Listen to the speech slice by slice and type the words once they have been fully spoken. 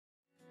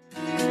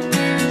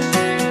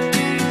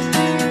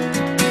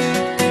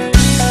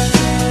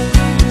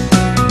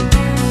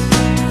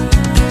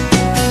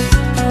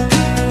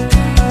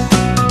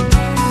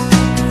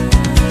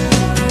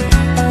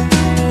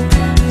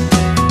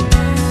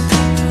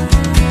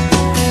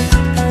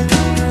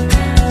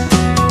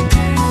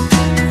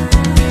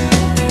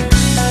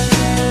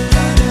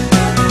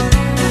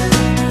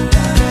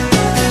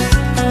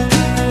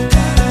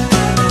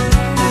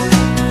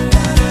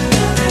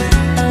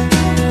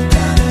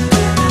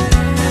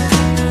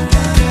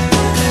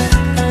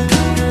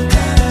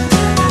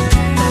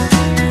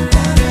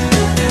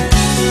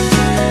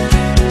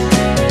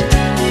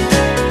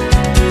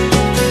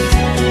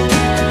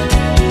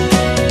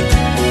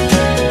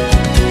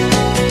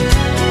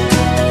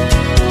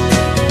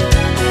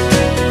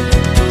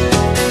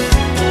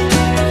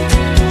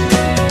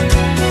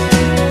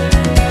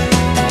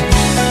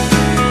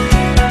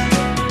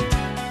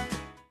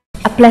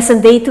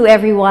pleasant day to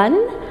everyone.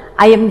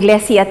 I am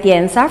Glecy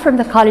Atienza from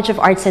the College of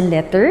Arts and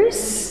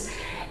Letters,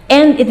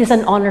 and it is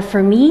an honor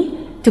for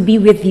me to be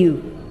with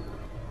you.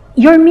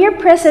 Your mere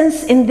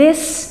presence in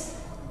this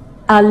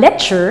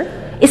lecture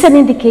is an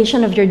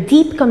indication of your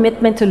deep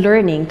commitment to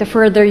learning to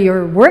further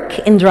your work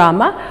in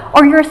drama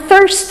or your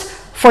thirst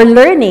for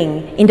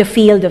learning in the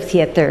field of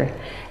theater.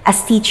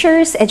 As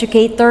teachers,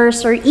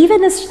 educators, or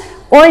even as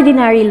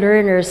ordinary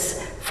learners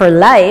for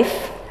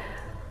life,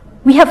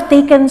 we have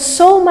taken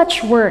so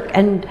much work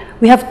and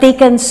we have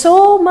taken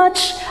so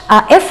much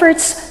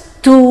efforts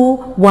to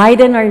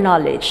widen our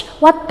knowledge.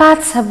 What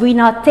paths have we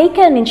not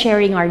taken in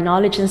sharing our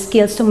knowledge and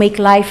skills to make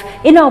life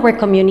in our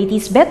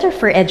communities better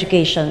for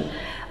education?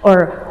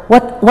 Or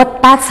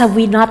what paths have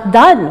we not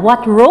done?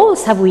 What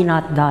roles have we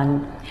not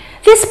done?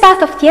 This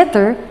path of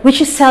theater,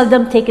 which is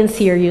seldom taken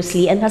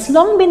seriously and has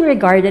long been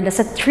regarded as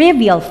a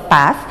trivial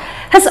path,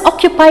 has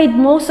occupied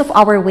most of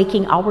our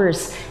waking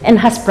hours and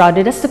has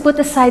prodded us to put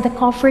aside the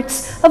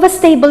comforts of a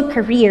stable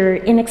career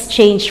in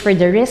exchange for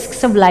the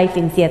risks of life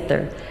in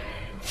theater.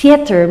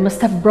 Theater must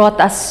have brought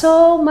us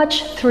so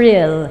much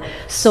thrill,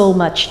 so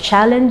much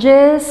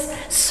challenges,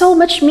 so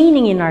much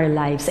meaning in our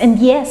lives, and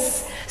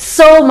yes,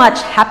 so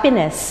much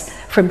happiness.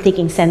 From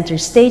taking center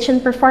stage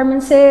in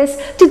performances,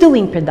 to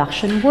doing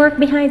production work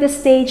behind the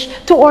stage,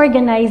 to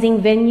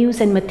organizing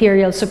venues and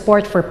material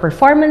support for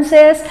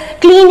performances,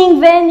 cleaning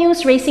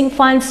venues, raising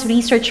funds,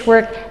 research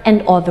work,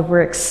 and all the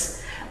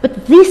works.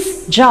 But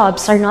these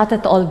jobs are not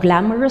at all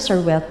glamorous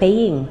or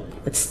well-paying.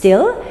 But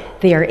still,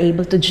 they are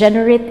able to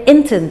generate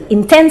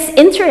intense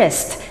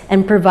interest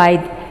and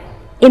provide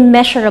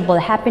immeasurable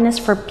happiness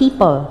for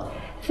people.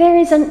 There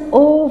is an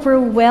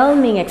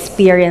overwhelming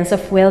experience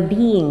of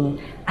well-being,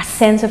 a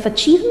sense of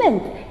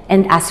achievement,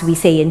 and as we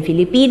say in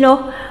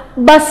Filipino,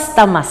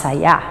 basta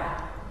masaya.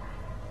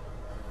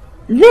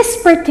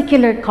 This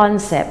particular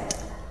concept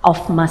of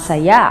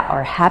masaya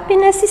or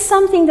happiness is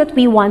something that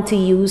we want to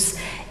use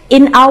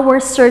in our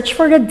search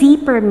for a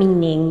deeper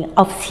meaning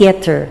of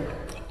theater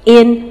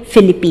in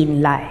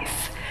Philippine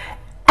life.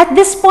 At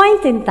this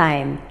point in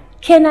time,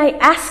 can I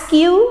ask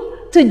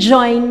you to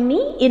join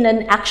me in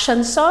an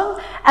action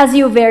song? As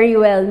you very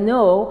well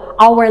know,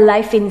 our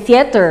life in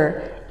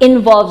theater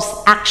involves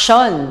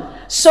action.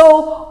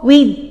 So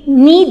we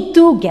need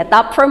to get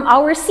up from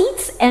our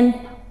seats and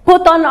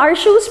put on our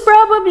shoes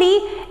probably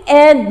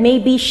and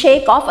maybe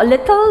shake off a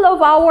little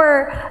of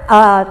our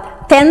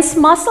tense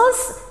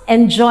muscles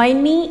and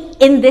join me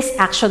in this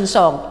action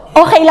song.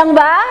 Okay lang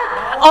ba?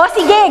 O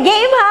sige,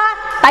 game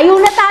ha!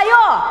 Tayo na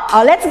tayo!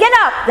 Oh, let's get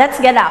up! Let's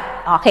get up!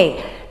 Okay,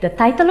 the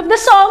title of the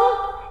song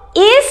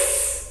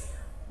is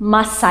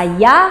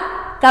Masaya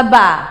Ka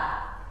Ba?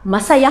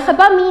 Masaya ka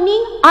ba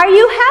meaning, are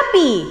you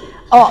happy?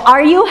 Oh,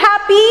 are you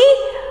happy?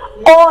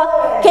 Or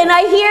can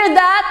I hear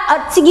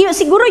that?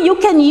 Siguro you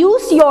can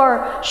use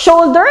your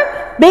shoulder,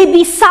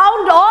 maybe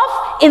sound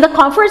off in the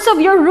comforts of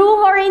your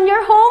room or in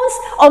your homes.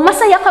 O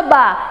masaya ka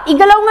ba?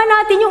 Igalaw nga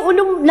natin yung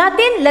ulo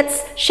natin.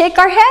 Let's shake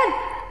our head.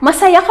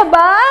 Masaya ka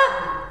ba?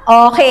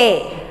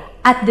 Okay.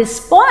 At this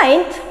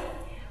point,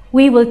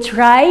 we will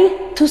try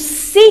to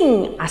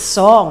sing a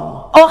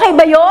song. Okay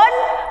ba yon?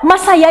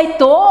 Masaya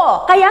ito.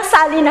 Kaya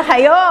sali na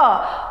kayo.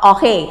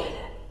 Okay.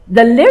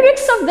 The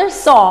lyrics of the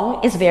song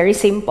is very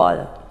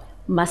simple.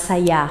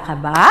 Masaya ka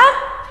ba?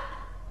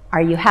 Are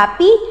you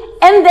happy?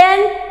 And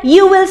then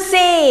you will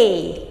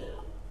say,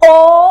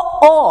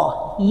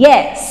 oh,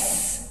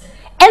 yes.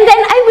 And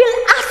then I will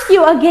ask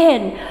you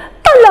again,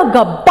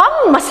 talaga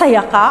bang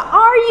masaya ka?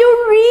 Are you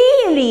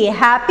really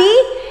happy?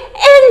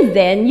 And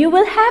then you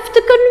will have to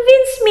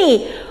convince me,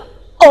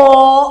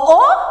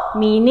 oo,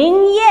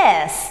 meaning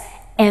yes.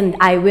 And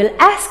I will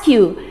ask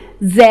you,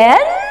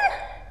 then,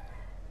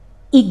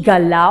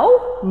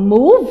 igalaw,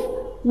 move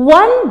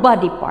one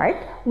body part,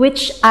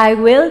 which I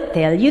will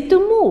tell you to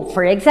move.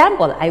 For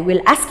example, I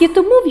will ask you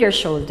to move your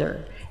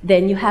shoulder.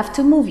 Then you have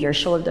to move your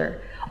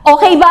shoulder.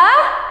 Okay ba?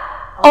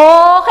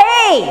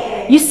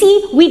 Okay! You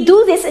see, we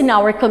do this in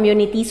our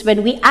communities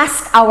when we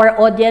ask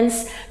our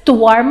audience to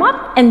warm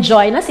up and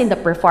join us in the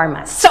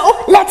performance. So,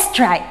 let's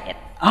try it.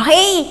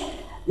 Okay?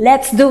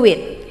 Let's do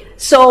it.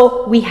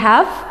 So, we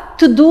have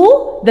to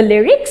do the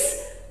lyrics.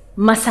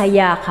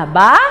 Masaya ka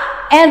ba?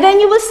 And then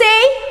you will say,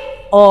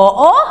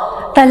 oo,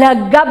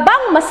 talaga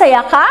bang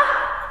masaya ka?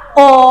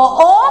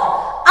 Oo,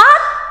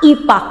 at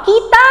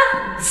ipakita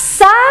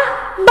sa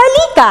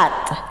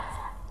balikat.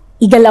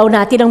 Igalaw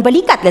natin ang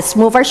balikat. Let's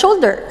move our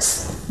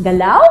shoulders.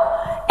 Galaw.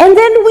 And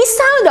then we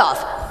sound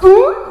off.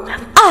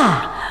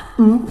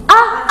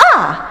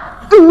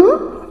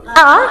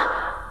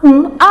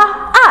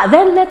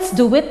 Then let's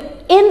do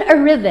it in a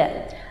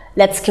rhythm.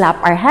 Let's clap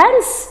our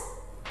hands.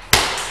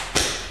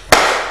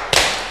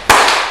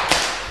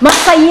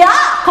 Masaya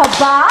ka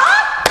ba?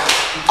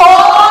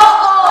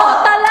 Oo!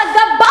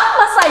 Talaga ba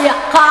masaya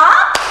ka?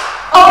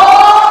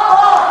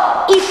 Oo!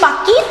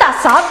 Ipakita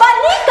sa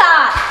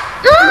balikat!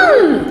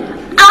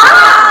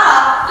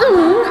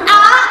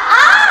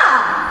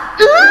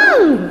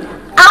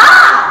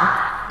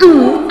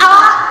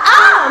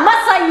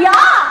 Masaya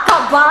ka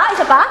ba?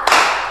 Isa pa?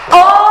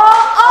 Oo!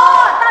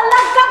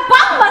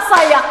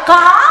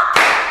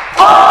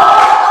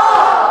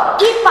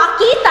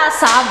 ipakita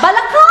sa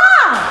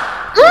balakang.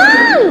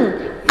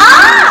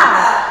 Ah!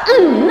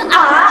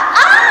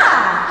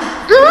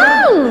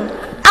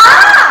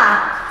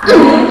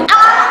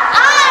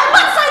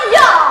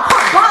 Masaya ka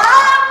ba?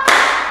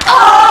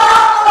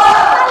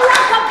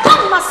 Talaga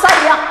bang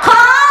masaya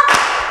ka?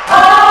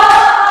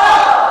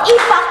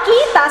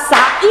 Ipakita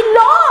sa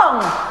ilong.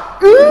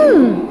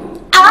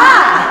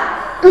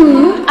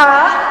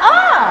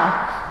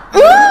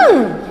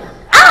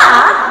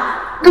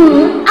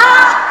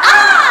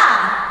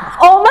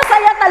 Oh,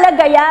 masaya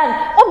talaga yan.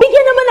 O,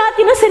 bigyan naman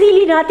natin ang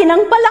sarili natin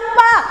ng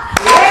palakpak.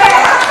 Okay?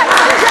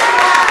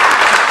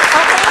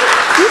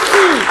 You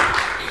see,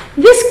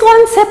 this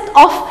concept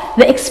of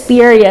the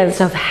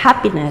experience of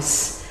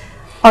happiness,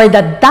 or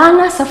the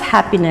danas of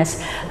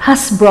happiness,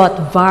 has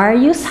brought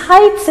various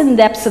heights and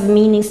depths of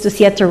meanings to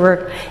theater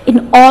work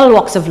in all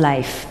walks of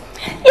life.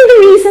 In the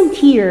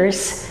recent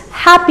years,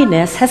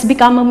 happiness has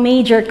become a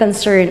major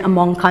concern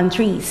among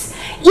countries,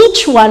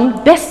 each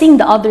one besting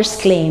the other's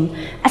claim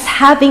as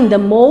having the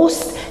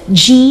most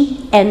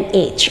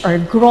GNH, or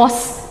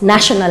gross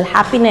national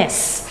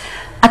happiness,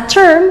 a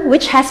term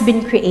which has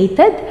been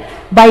created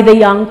by the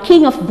young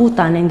king of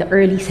Bhutan in the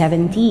early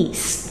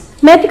 70s.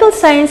 Medical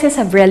sciences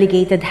have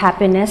relegated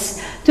happiness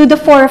to the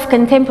fore of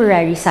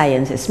contemporary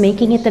sciences,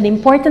 making it an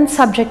important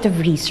subject of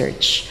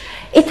research.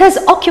 It has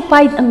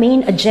occupied a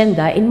main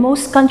agenda in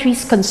most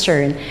countries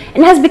concerned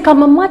and has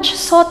become a much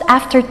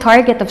sought-after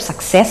target of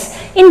success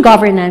in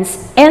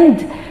governance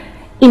and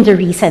in the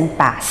recent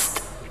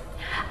past.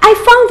 I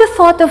found the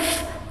thought of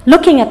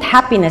looking at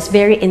happiness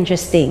very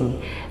interesting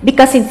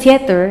because in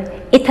theater,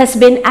 it has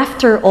been,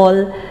 after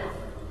all,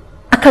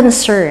 a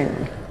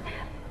concern.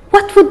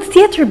 What would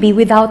theater be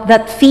without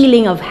that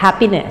feeling of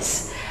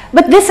happiness?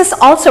 But this has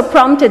also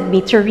prompted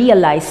me to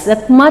realize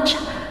that much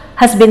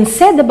has been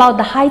said about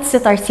the heights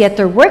that our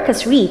theater work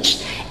has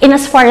reached in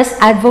as far as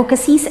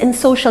advocacies and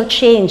social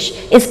change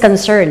is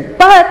concerned.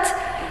 But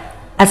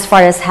as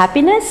far as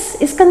happiness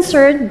is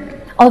concerned,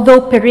 although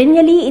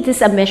perennially it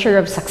is a measure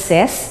of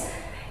success,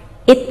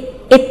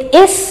 it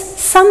is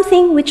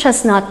something which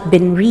has not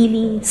been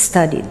really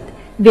studied.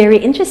 Very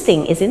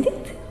interesting, isn't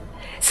it?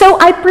 So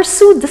I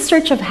pursued the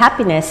search of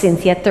happiness in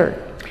theater,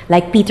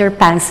 like Peter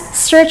Pan's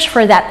search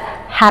for that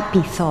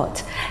happy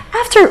thought.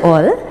 After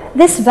all,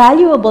 this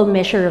valuable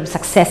measure of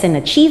success and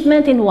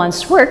achievement in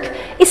one's work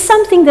is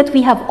something that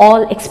we have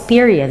all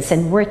experienced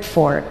and worked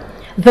for,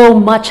 though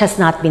much has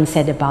not been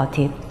said about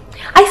it.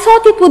 I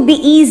thought it would be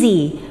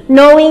easy,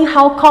 knowing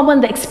how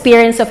common the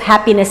experience of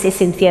happiness is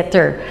in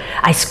theater.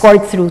 I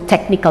scored through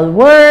technical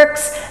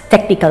works,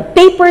 technical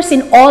papers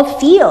in all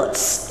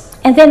fields,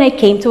 and then I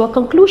came to a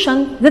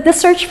conclusion that the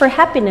search for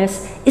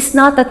happiness is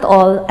not at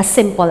all as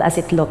simple as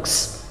it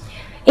looks.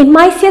 In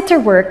my theater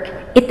work,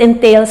 it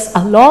entails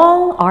a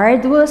long,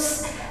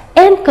 arduous,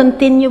 and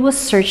continuous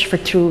search for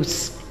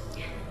truths.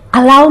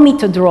 Allow me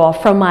to draw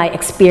from my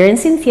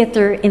experience in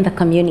theater in the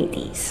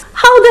communities.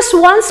 How does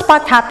one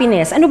spot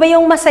happiness? Ano ba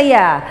yung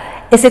masaya?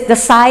 Is it the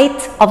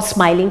sight of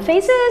smiling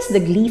faces, the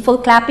gleeful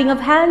clapping of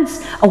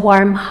hands, a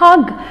warm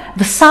hug,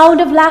 the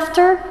sound of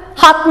laughter,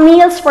 hot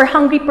meals for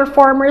hungry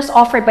performers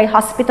offered by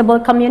hospitable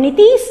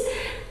communities?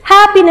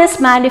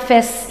 Happiness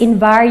manifests in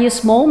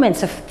various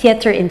moments of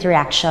theater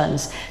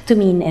interactions to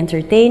mean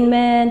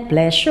entertainment,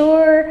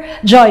 pleasure,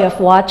 joy of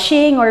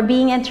watching or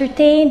being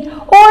entertained,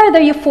 or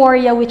the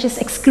euphoria which is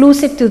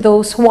exclusive to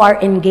those who are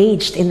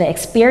engaged in the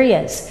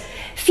experience.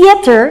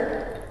 Theater,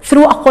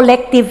 through a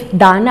collective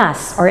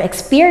danas or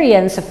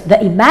experience of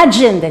the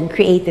imagined and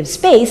creative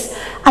space,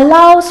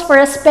 allows for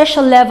a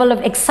special level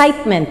of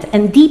excitement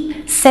and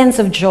deep sense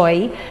of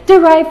joy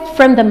derived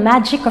from the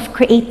magic of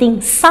creating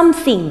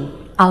something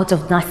out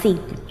of nothing.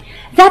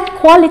 That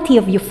quality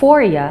of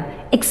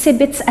euphoria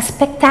exhibits a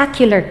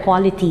spectacular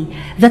quality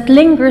that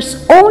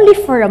lingers only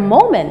for a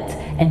moment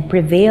and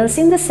prevails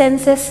in the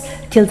senses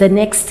till the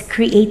next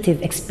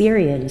creative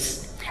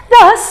experience.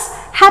 Thus,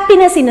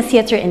 happiness in a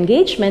theater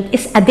engagement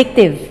is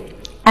addictive,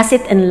 as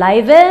it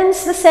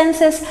enlivens the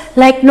senses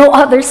like no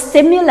other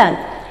stimulant.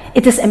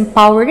 It is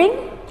empowering,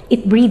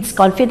 it breeds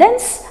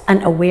confidence,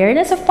 an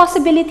awareness of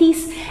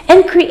possibilities,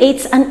 and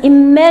creates an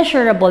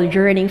immeasurable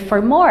yearning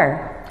for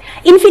more.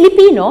 In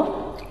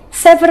Filipino,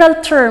 several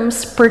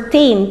terms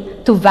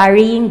pertain to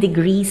varying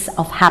degrees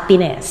of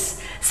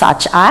happiness,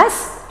 such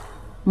as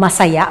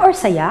masaya or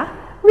saya,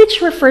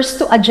 which refers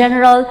to a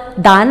general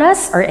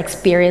danas or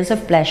experience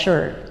of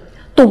pleasure.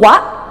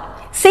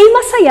 Tuwa, say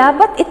masaya,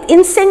 but it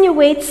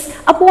insinuates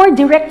a more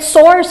direct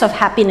source of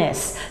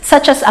happiness,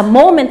 such as a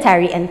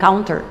momentary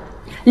encounter.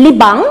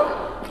 Libang,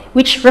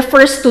 which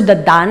refers to the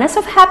danas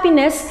of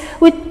happiness,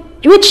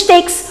 which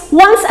takes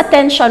one's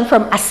attention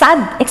from a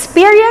sad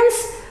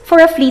experience for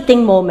a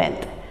fleeting moment.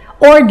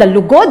 Or the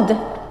lugod,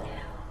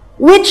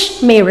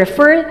 which may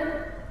refer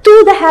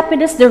to the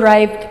happiness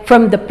derived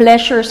from the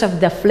pleasures of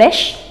the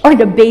flesh or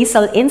the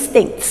basal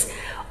instincts.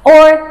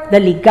 Or the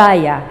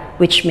ligaya,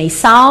 which may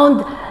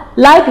sound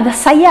like the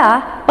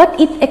saya, but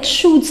it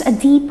exudes a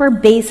deeper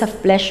base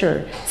of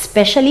pleasure,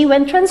 especially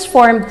when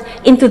transformed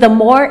into the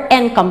more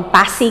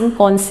encompassing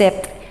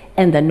concept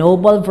and the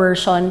noble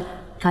version,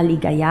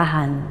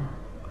 kaligayahan.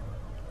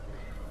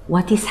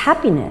 What is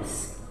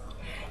happiness?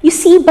 You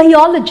see,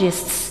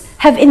 biologists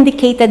have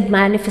indicated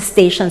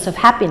manifestations of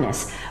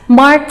happiness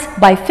marked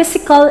by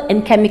physical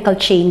and chemical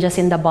changes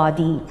in the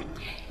body.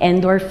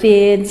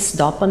 Endorphins,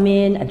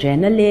 dopamine,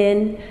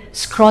 adrenaline,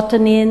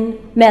 serotonin,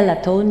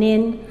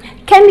 melatonin,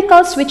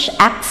 chemicals which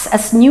act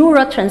as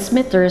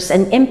neurotransmitters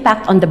and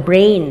impact on the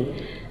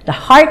brain, the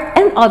heart,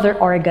 and other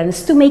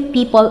organs to make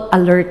people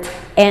alert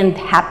and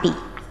happy.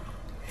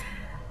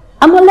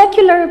 A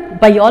molecular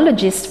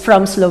biologist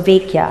from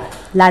Slovakia,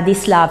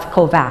 Ladislav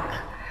Kovac,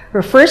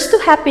 refers to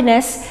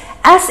happiness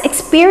as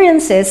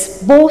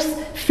experiences both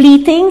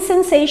fleeting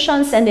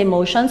sensations and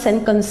emotions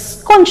and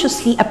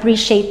consciously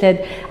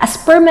appreciated as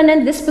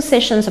permanent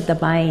dispositions of the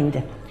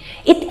mind.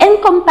 It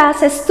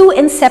encompasses two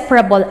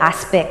inseparable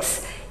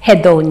aspects,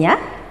 hedonia,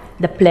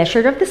 the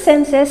pleasure of the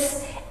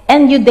senses,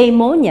 and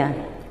eudaimonia,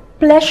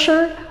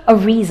 pleasure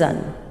of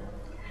reason.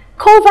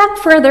 Kovac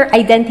further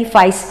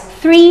identifies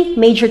three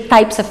major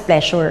types of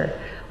pleasure,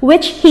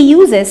 which he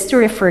uses to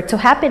refer to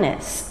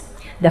happiness: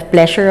 the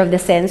pleasure of the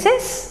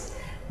senses,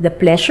 the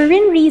pleasure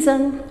in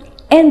reason,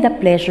 and the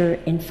pleasure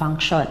in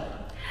function.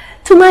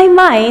 To my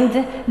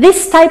mind,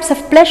 these types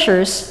of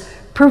pleasures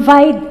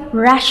provide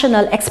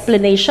rational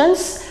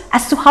explanations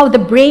as to how the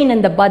brain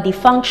and the body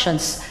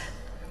functions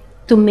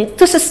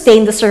to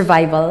sustain the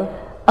survival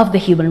of the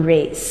human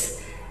race.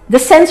 The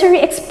sensory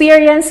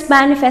experience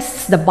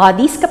manifests the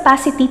body's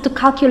capacity to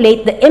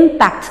calculate the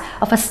impact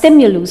of a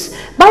stimulus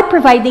by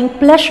providing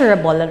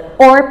pleasurable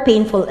or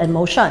painful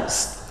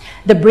emotions.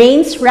 The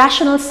brain's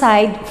rational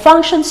side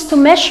functions to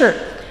measure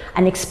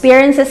an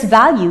experience's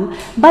value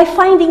by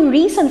finding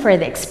reason for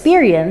the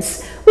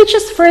experience, which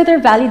is further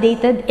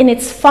validated in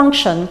its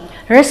function,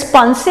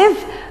 responsive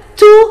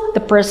to the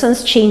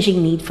person's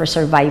changing need for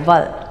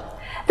survival.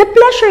 The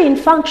pleasure in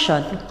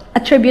function,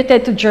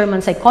 attributed to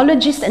German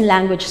psychologist and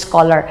language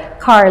scholar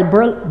Karl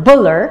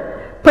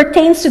Buller,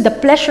 pertains to the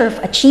pleasure of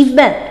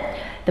achievement,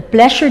 the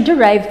pleasure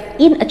derived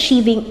in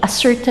achieving a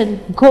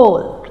certain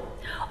goal.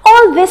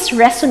 All this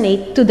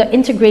resonate to the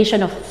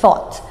integration of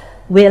thought,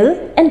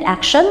 will, and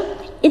action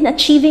in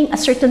achieving a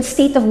certain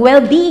state of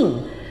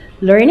well-being,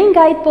 learning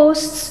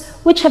guideposts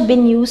which have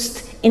been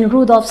used in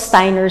Rudolf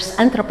Steiner's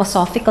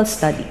anthroposophical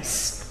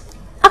studies.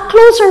 A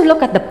closer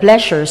look at the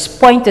pleasures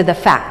point to the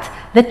fact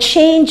that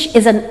change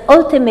is an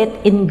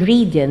ultimate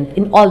ingredient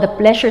in all the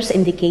pleasures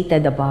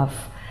indicated above.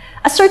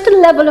 A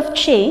certain level of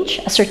change,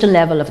 a certain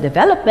level of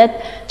development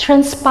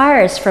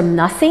transpires from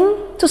nothing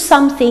to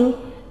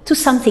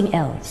something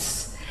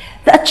else.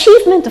 The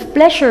achievement of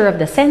pleasure of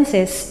the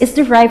senses is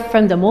derived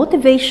from the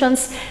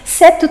motivations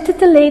set to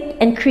titillate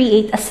and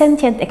create a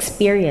sentient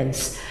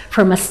experience,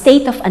 from a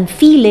state of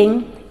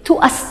unfeeling to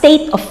a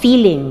state of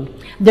feeling.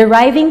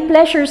 Deriving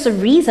pleasures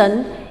of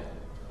reason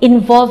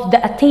involve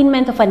the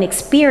attainment of an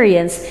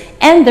experience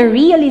and the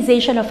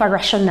realization of a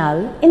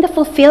rationale in the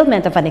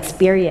fulfillment of an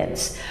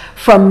experience,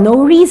 from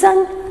no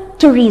reason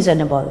to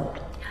reasonable.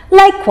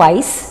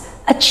 Likewise,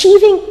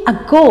 achieving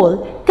a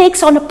goal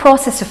takes on a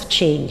process of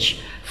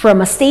change,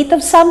 from a state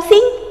of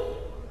something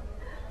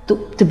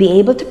to be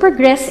able to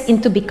progress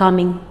into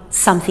becoming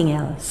something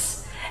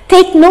else.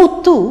 Take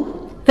note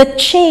too that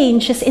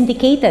change is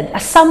indicated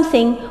as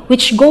something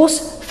which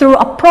goes through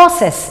a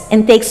process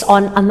and takes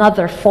on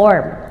another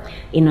form,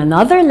 in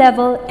another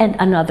level and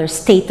another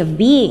state of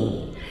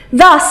being.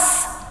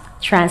 Thus,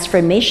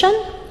 transformation,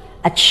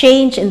 a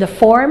change in the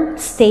form,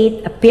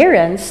 state,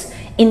 appearance,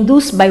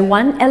 induced by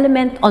one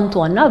element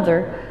onto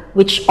another,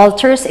 which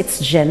alters its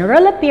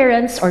general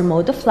appearance or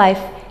mode of life,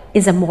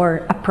 is a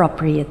more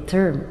appropriate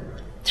term.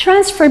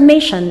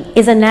 Transformation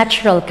is a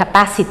natural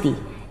capacity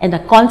and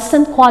a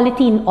constant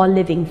quality in all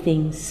living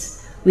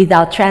things.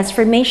 Without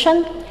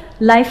transformation,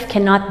 life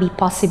cannot be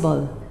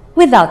possible.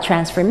 Without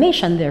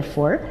transformation,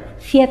 therefore,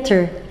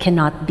 theater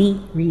cannot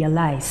be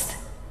realized.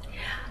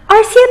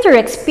 Our theater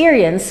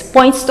experience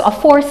points to a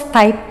fourth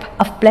type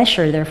of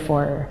pleasure,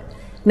 therefore.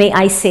 May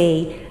I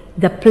say,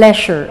 the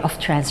pleasure of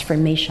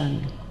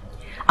transformation.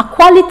 A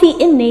quality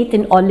innate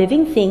in all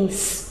living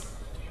things,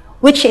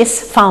 which is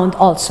found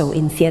also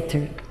in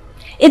theater.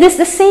 It is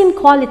the same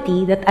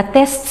quality that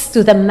attests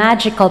to the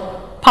magical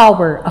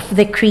power of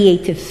the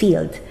creative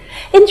field.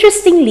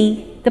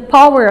 Interestingly, the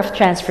power of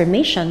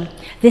transformation,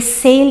 this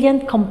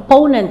salient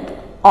component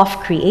of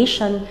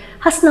creation,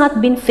 has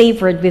not been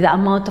favored with the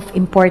amount of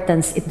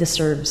importance it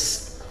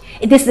deserves.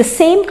 It is the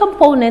same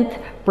component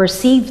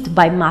perceived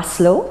by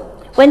Maslow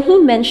when he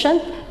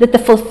mentioned that the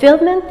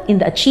fulfillment in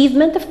the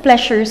achievement of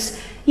pleasures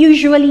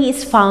usually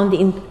is found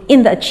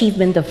in the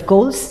achievement of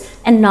goals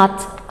and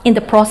not in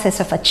the process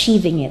of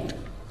achieving it.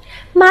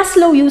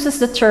 Maslow uses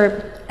the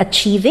term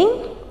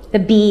achieving, the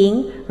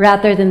being,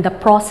 rather than the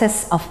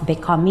process of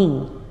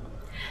becoming.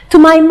 To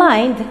my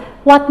mind,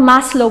 what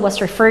Maslow was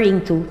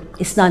referring to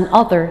is none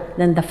other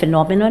than the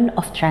phenomenon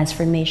of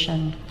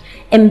transformation,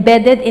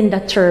 embedded in the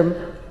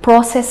term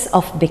process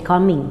of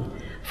becoming,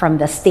 from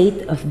the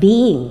state of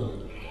being.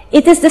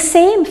 It is the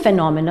same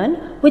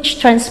phenomenon which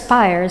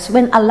transpires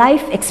when a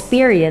life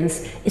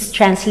experience is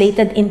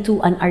translated into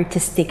an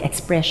artistic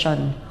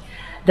expression.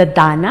 The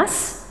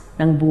danas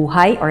ng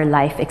buhay or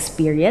life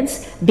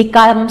experience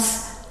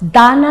becomes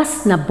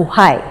danas na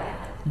buhay.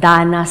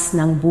 Danas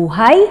ng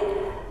buhay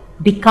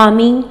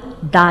becoming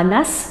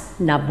danas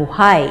na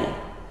buhay.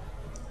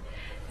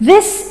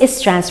 This is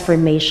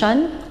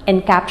transformation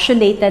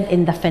encapsulated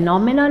in the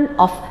phenomenon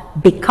of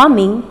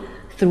becoming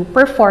through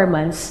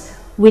performance,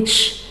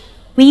 which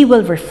we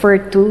will refer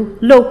to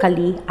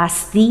locally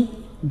as the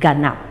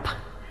ganap.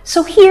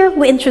 So here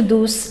we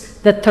introduce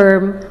the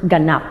term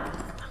ganap.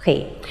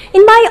 Okay.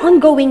 In my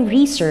ongoing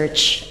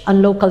research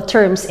on local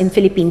terms in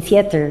Philippine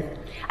theater,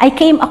 I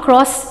came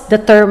across the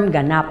term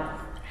ganap.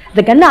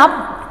 The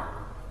ganap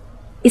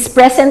is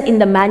present in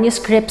the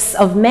manuscripts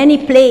of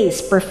many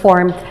plays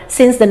performed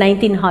since the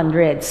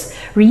 1900s.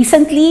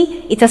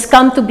 Recently, it has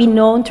come to be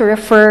known to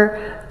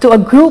refer to a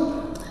group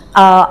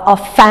of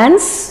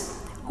fans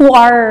who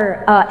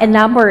are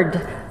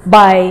enamored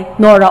by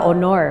Nora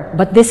Honor.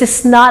 But this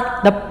is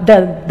not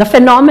the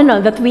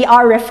phenomenon that we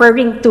are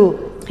referring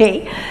to.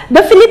 Okay?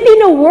 The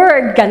Filipino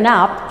word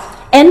ganap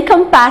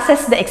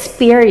encompasses the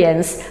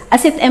experience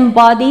as it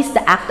embodies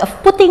the act of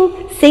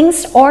putting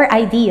things or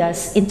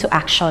ideas into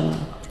action.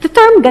 The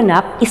term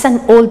ganap is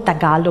an old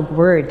Tagalog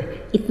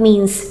word. It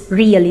means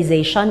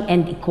realization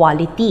and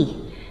equality.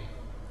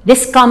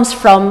 This comes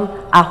from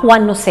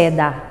Juan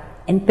Noceda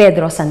and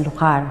Pedro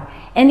Sanlucar.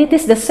 And it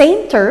is the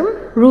same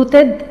term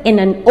rooted in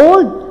an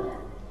old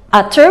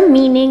term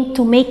meaning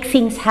to make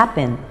things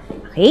happen.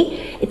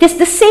 Okay? It is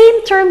the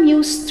same term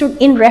used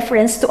in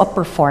reference to a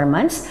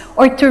performance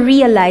or to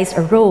realize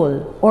a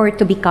role or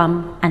to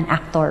become an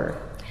actor.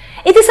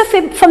 It is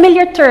a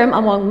familiar term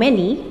among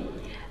many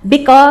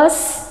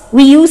because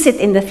we use it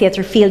in the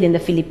theater field in the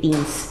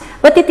Philippines.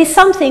 But it is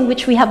something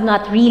which we have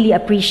not really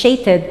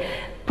appreciated,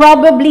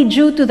 probably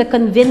due to the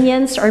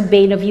convenience or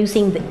bane of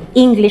using the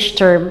English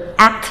term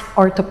act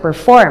or to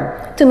perform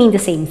to mean the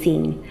same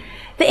thing.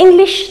 The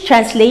English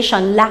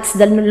translation lacks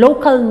the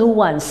local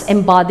nuance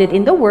embodied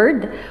in the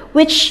word,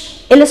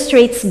 which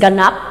illustrates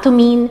ganap to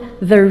mean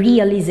the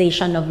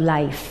realization of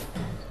life,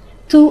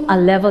 to a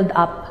leveled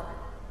up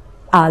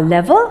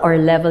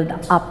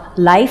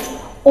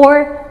life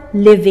or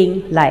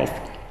living life.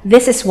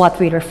 This is what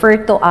we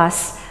refer to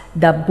as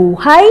the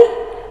buhay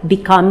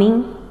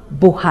becoming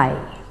buhay.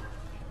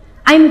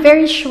 I'm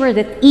very sure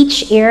that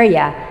each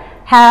area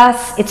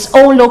has its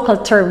own local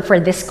term for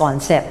this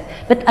concept.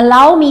 But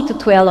allow me to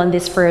dwell on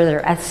this further,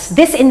 as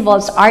this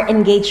involves our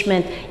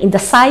engagement in the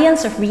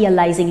science of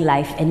realizing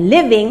life and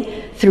living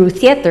through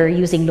theater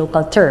using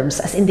local terms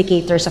as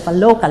indicators of a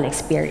local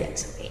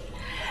experience. Okay.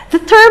 The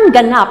term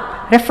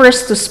ganap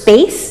refers to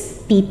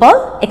space,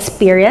 people,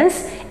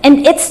 experience,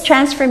 and its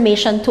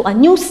transformation to a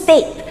new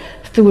state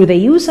through the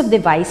use of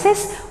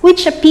devices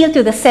which appeal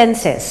to the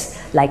senses,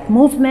 like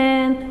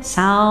movement,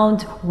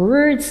 sound,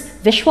 words,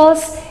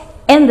 visuals,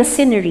 and the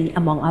scenery,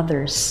 among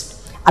others.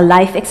 A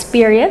life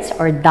experience,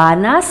 or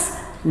danas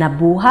na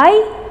buhay,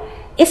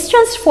 is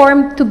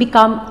transformed to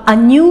become a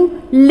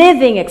new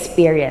living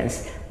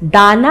experience.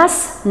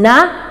 Danas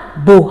na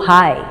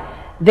buhay.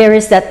 There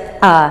is that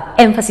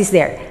emphasis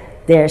there.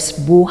 There's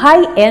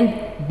buhay and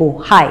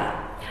buhay.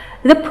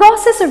 The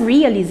process of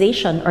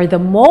realization, or the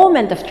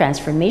moment of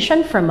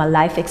transformation from a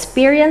life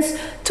experience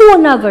to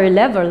another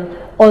level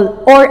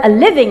or a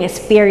living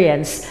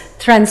experience,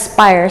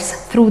 transpires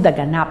through the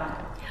ganap.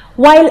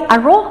 While a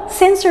raw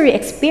sensory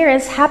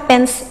experience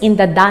happens in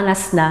the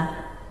danas na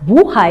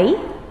buhay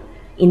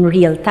in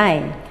real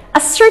time, a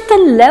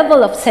certain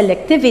level of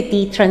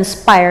selectivity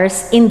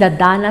transpires in the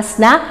danas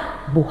na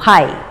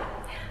buhay.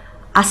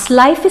 As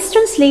life is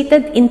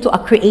translated into a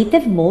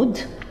creative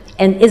mode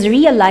and is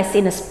realized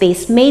in a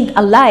space made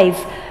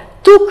alive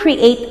to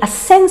create a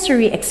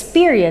sensory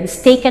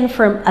experience taken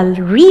from a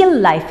real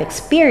life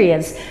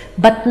experience,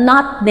 but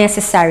not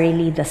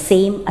necessarily the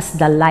same as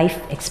the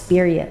life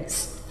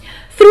experience.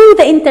 Through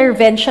the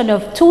intervention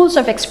of tools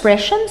of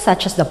expression,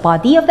 such as the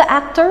body of the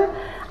actor,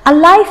 a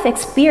life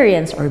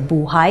experience, or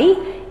buhay,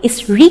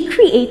 is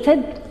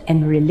recreated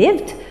and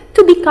relived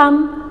to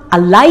become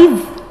a live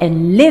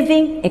and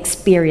living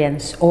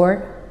experience,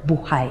 or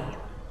buhay.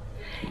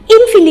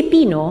 In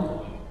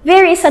Filipino,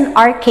 there is an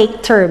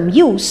archaic term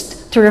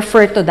used to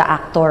refer to the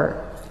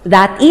actor.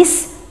 That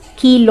is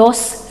kilos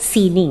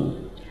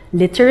sining,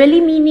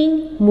 literally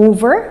meaning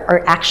mover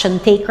or action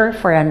taker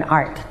for an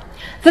art.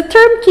 The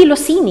term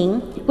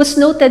kilosining was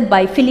noted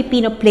by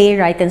Filipino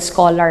playwright and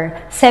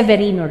scholar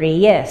Severino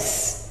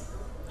Reyes.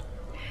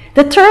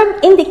 The term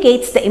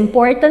indicates the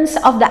importance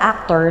of the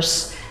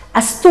actors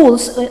as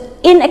tools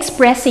in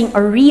expressing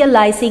or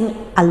realizing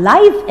a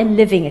live and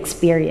living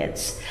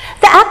experience.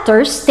 The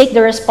actors take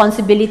the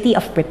responsibility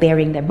of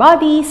preparing their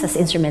bodies as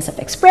instruments of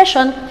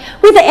expression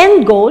with the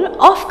end goal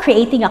of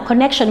creating a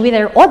connection with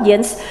their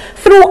audience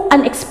through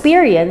an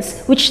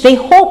experience which they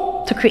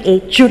hope to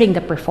create during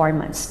the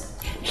performance.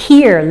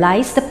 Here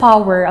lies the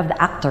power of the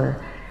actor,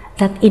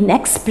 that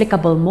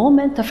inexplicable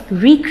moment of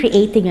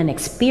recreating an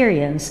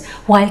experience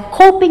while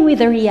coping with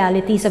the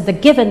realities of the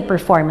given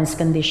performance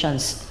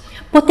conditions,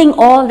 putting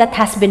all that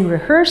has been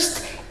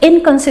rehearsed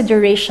in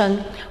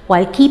consideration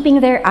while keeping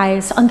their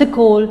eyes on the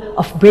goal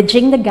of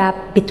bridging the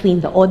gap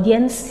between the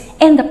audience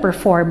and the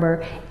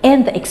performer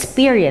and the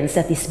experience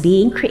that is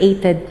being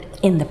created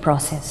in the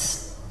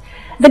process.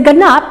 The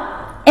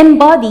Ganap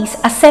embodies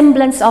a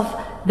semblance of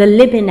the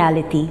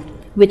liminality,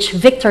 which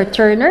Victor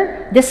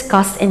Turner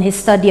discussed in his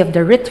study of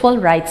the ritual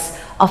rites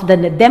of the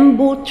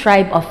Ndembu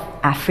tribe of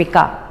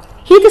Africa.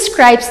 He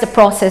describes the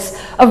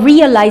process of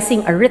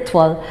realizing a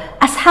ritual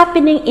as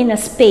happening in a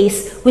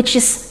space which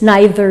is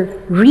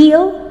neither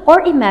real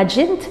or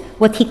imagined,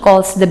 what he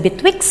calls the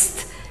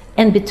betwixt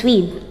and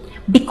between,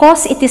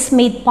 because it is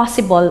made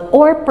possible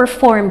or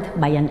performed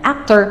by an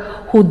actor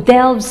who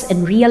delves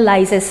and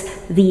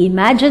realizes the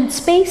imagined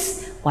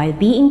space while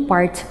being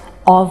part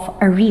of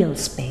a real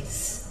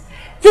space.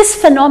 This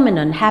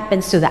phenomenon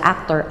happens to the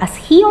actor as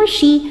he or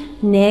she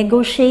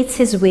negotiates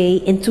his way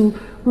into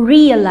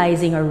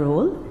realizing a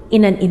role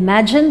in an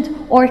imagined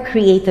or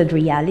created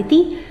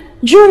reality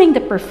during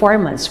the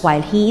performance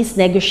while he is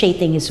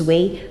negotiating his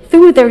way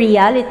through the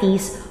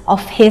realities of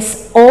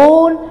his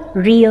own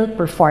real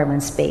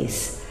performance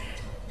space.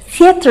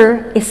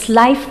 Theater is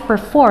life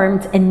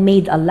performed and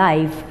made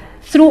alive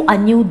through a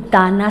new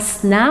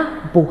danas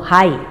na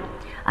buhay,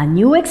 a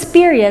new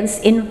experience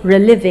in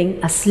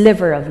reliving a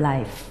sliver of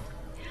life.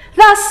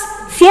 Thus,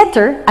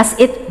 theater, as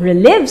it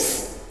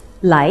relives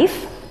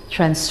life,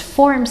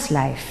 transforms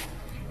life.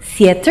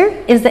 Theater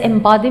is the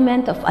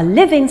embodiment of a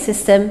living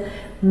system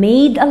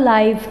made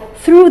alive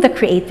through the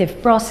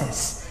creative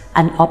process,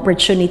 an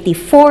opportunity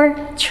for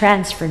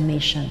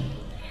transformation.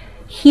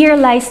 Here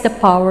lies the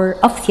power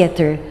of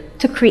theater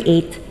to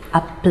create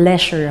a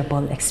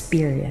pleasurable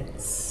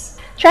experience.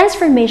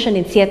 Transformation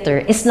in theater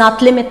is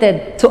not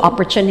limited to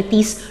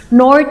opportunities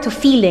nor to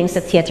feelings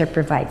that theater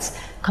provides.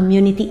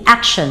 Community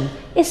action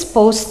is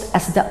posed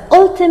as the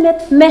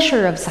ultimate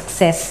measure of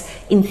success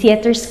in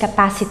theater's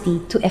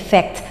capacity to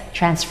effect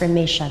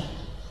transformation.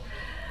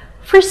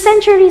 For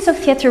centuries of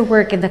theater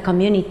work in the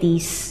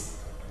communities,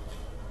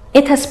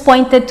 it has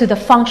pointed to the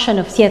function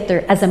of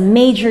theater as a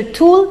major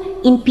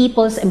tool in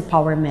people's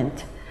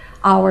empowerment.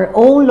 Our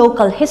own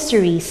local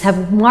histories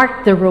have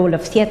marked the role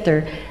of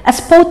theater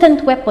as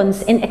potent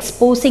weapons in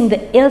exposing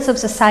the ills of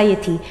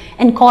society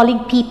and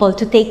calling people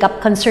to take up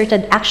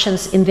concerted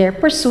actions in their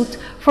pursuit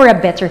for a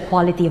better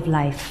quality of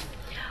life.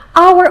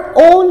 Our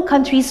own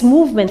country's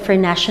movement for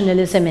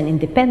nationalism and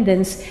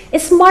independence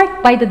is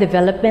marked by the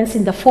developments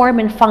in the form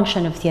and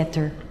function of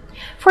theater.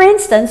 For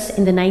instance,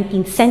 in the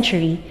 19th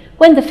century,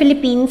 when the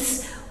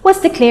Philippines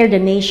was declared a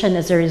nation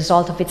as a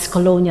result of its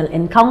colonial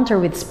encounter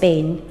with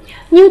Spain,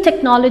 new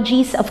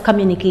technologies of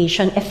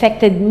communication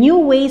effected new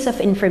ways of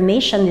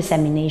information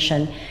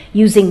dissemination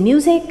using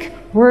music,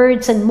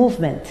 words, and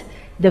movement,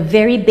 the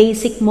very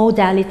basic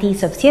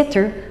modalities of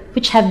theater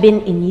which have been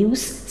in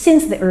use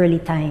since the early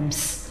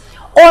times.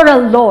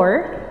 Oral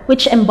lore,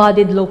 which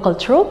embodied local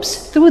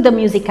tropes through the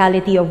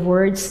musicality of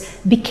words,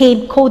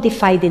 became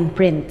codified in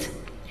print.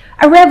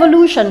 A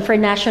revolution for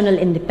national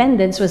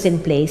independence was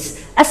in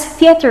place as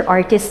theater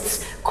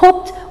artists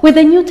coped with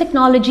the new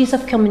technologies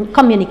of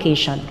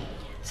communication,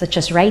 such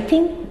as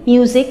writing,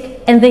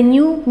 music, and the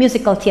new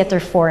musical theater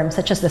forms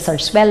such as the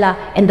zarzuela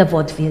and the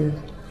vaudeville.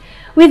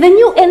 With the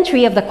new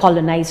entry of the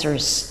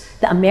colonizers,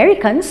 the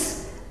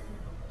Americans,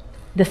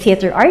 the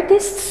theater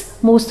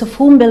artists, most of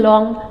whom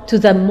belong to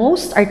the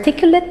most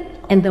articulate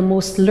and the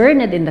most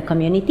learned in the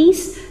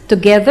communities,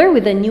 together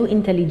with the new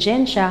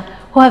intelligentsia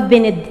who have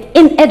been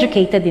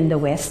educated in the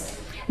West,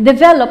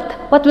 developed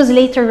what was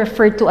later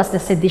referred to as the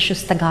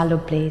seditious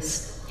Tagalog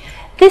plays.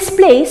 These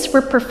plays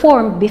were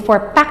performed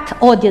before packed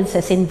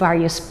audiences in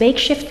various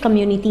makeshift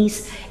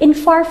communities in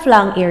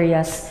far-flung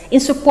areas in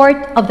support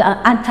of the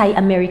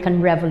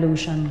anti-American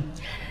Revolution.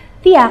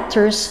 The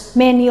actors,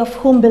 many of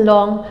whom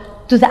belong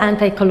to the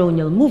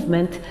anti-colonial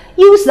movement,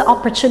 used the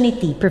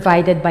opportunity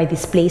provided by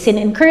this place in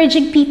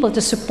encouraging people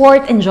to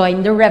support and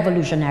join the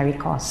revolutionary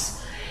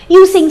cause.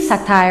 Using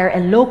satire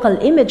and local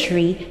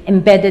imagery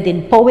embedded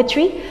in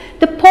poetry,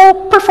 the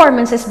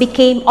performances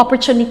became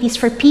opportunities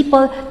for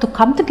people to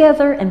come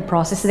together and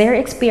process their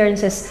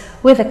experiences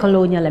with the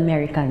colonial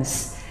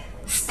Americans.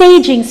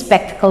 Staging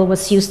spectacle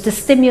was used to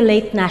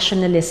stimulate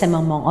nationalism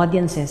among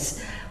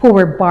audiences who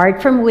were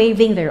barred from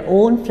waving their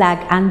own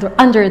flag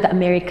under the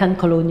American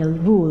colonial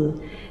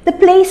rule. The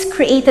plays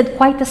created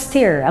quite a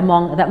stir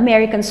among the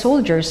American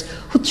soldiers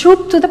who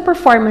trooped to the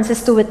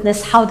performances to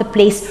witness how the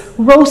plays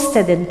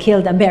roasted and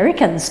killed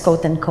Americans,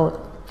 quote unquote,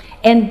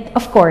 and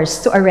of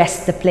course to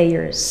arrest the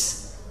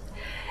players.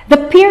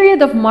 The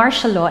period of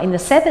martial law in the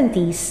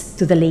 70s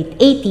to the late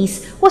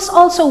 80s was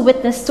also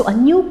witness to a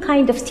new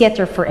kind of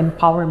theater for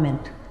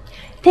empowerment,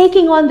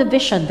 taking on the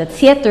vision that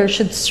theater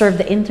should serve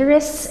the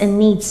interests and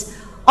needs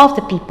of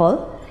the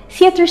people.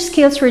 Theater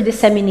skills were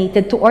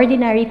disseminated to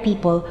ordinary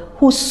people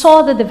who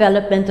saw the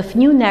development of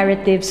new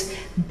narratives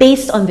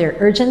based on their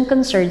urgent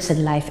concerns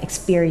and life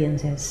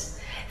experiences.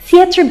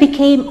 Theater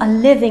became a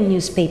living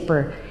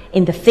newspaper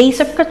in the face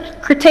of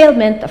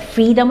curtailment of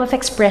freedom of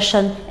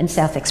expression and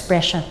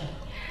self-expression.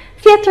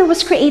 Theater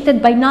was created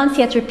by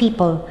non-theater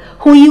people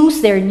who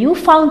use their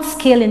newfound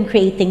skill in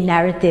creating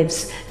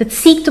narratives that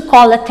seek to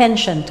call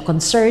attention to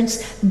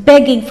concerns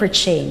begging for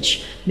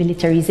change: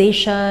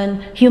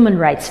 militarization, human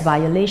rights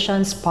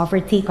violations,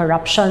 poverty,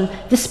 corruption,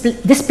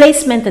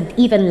 displacement, and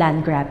even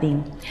land grabbing.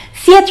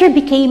 Theater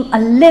became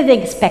a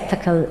living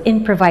spectacle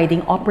in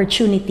providing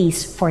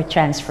opportunities for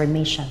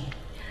transformation.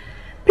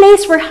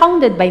 Plays were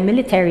hounded by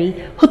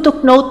military who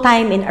took no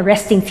time in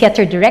arresting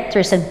theater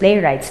directors and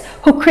playwrights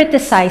who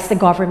criticized the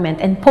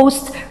government and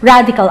posed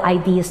radical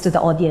ideas to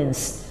the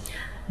audience.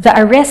 The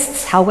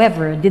arrests,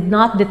 however, did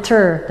not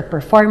deter the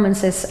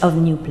performances of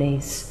new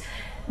plays.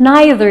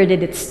 Neither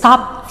did it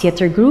stop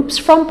theater groups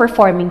from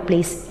performing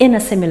plays in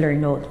a similar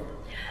note.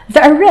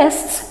 The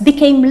arrests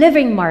became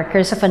living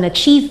markers of an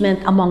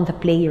achievement among the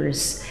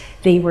players.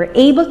 They were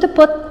able to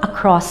put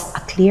across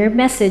a clear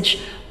message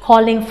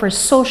calling for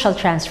social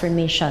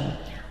transformation,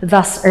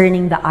 thus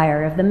earning the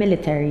ire of the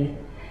military.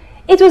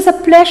 It was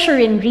a pleasure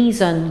in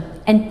reason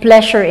and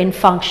pleasure in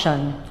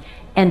function,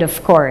 and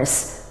of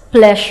course,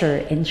 pleasure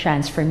in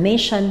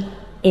transformation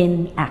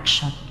in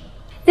action.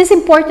 It is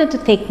important to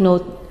take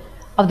note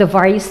of the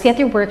various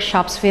theater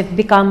workshops which have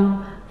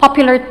become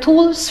popular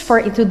tools for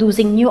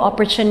introducing new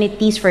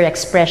opportunities for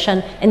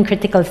expression and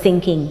critical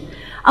thinking.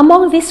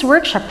 Among these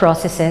workshop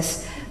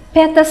processes,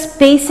 PETA's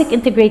Basic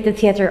Integrated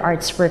Theater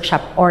Arts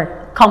Workshop, or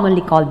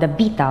commonly called the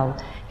BITAW,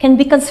 can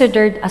be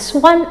considered as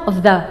one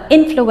of the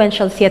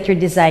influential theater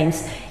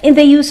designs in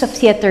the use of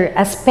theater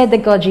as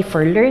pedagogy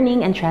for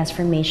learning and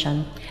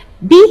transformation.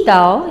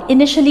 BITAW,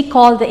 initially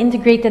called the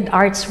Integrated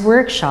Arts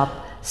Workshop,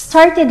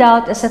 started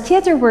out as a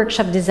theater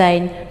workshop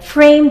design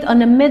framed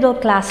on a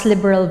middle-class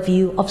liberal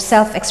view of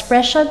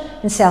self-expression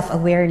and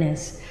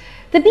self-awareness.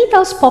 The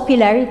BITAW's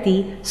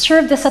popularity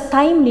served as a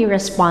timely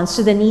response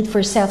to the need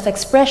for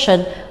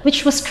self-expression,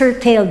 which was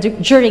curtailed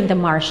during the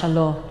martial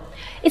law.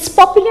 Its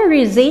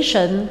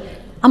popularization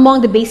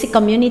among the basic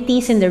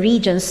communities in the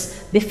regions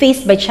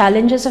faced by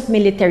challenges of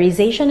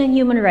militarization and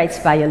human rights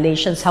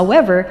violations,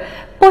 however,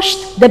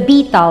 pushed the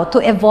BITAW to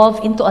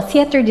evolve into a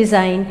theater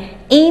design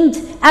aimed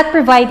at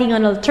providing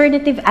an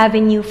alternative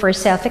avenue for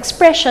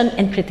self-expression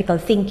and critical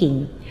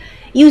thinking.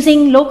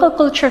 Using local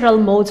cultural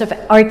modes of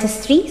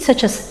artistry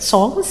such as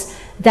songs,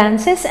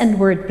 dances, and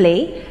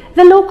wordplay,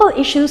 the local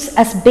issues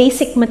as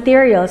basic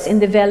materials in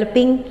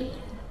developing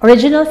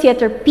original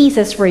theater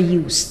pieces were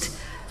used.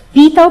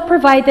 BITAW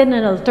provided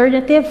an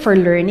alternative for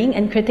learning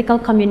and critical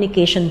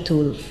communication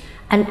tool,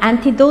 an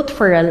antidote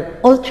for an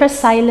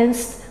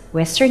ultra-silenced,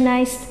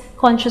 westernized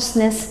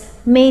consciousness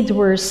made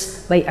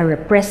worse by a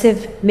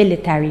repressive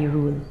military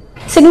rule.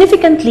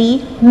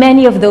 Significantly,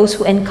 many of those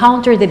who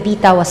encounter the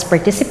BITAW as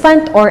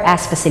participant or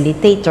as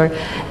facilitator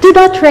do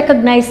not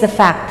recognize the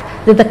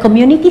fact that the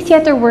community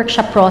theater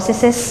workshop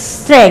process's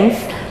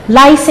strength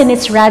lies in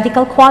its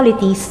radical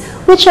qualities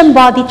which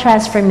embody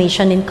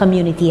transformation in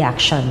community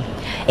action.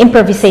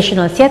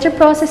 Improvisational theater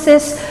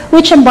processes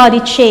which embody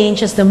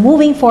change as the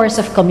moving force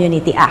of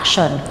community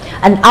action.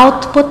 An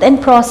output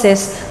and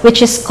process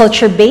which is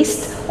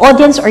culture-based,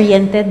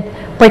 audience-oriented,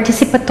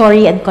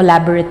 participatory, and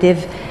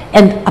collaborative,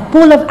 and a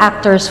pool of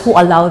actors who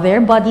allow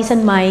their bodies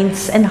and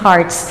minds and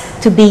hearts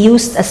to be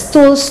used as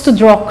tools to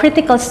draw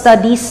critical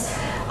studies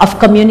of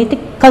community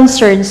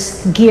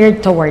concerns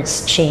geared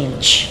towards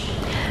change.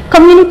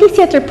 Community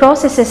theater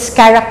processes'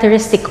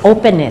 characteristic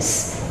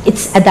openness,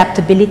 its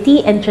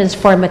adaptability and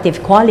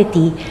transformative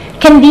quality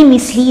can be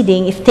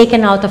misleading if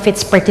taken out of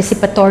its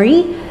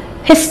participatory,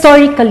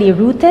 historically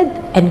rooted,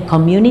 and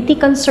community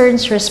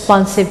concerns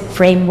responsive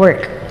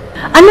framework.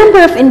 A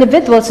number of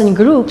individuals and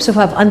groups who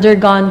have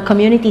undergone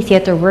community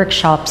theater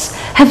workshops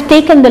have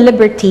taken the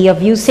liberty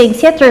of using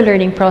theater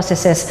learning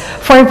processes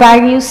for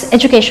various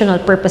educational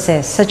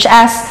purposes, such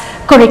as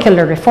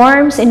curricular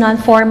reforms in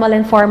non-formal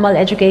and formal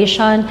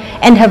education,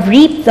 and have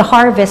reaped the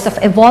harvest of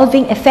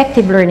evolving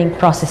effective learning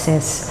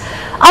processes.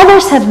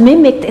 Others have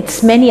mimicked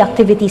its many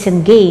activities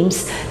and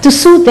games to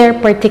suit their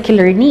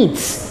particular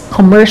needs,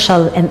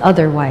 commercial and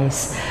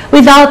otherwise,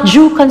 without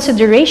due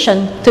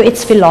consideration to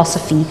its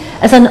philosophy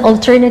as an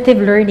alternative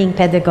learning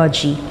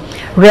pedagogy,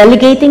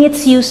 relegating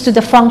its use to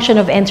the function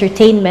of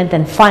entertainment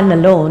and fun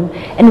alone,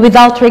 and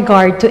without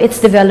regard to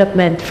its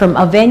development from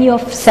a venue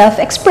of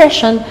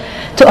self-expression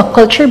to a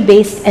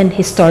culture-based and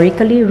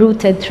historically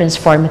rooted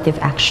transformative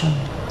action.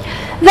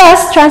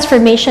 Thus,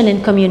 transformation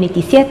in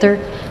community theater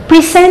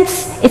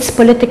presents its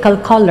political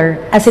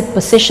color as it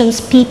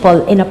positions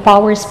people in a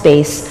power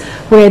space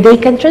where they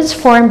can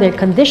transform their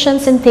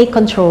conditions and take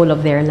control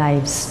of their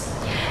lives.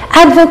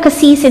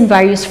 Advocacies in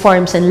various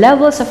forms and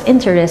levels of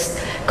interest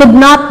could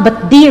not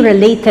but be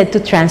related to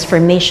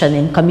transformation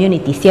in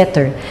community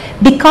theater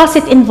because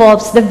it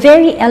involves the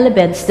very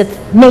elements that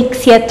make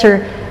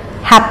theater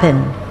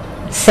happen: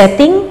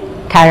 setting,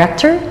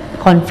 character,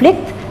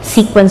 conflict,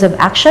 sequence of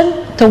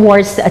action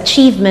towards the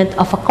achievement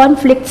of a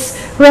conflict's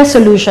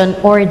resolution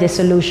or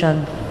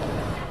dissolution.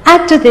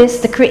 Add to this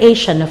the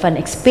creation of an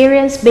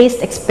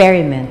experience-based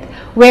experiment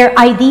where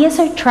ideas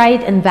are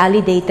tried and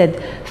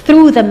validated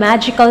through the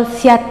magical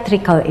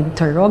theatrical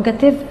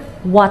interrogative,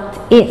 what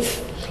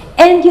if?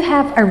 And you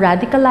have a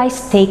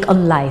radicalized take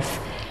on life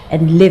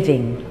and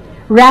living.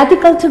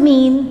 Radical to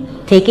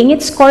mean taking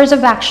its course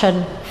of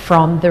action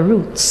from the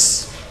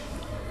roots.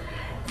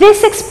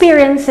 These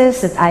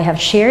experiences that I have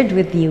shared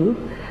with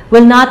you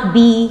will not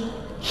be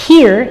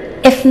here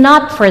if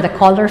not for the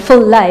colorful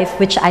life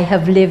which I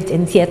have lived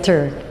in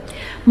theater.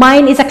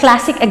 Mine is a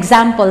classic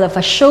example of a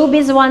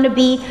showbiz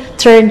wannabe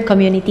turned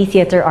community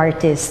theater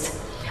artist.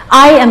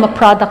 I am a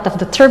product of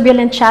the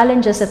turbulent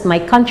challenges that my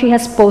country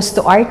has posed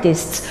to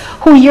artists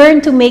who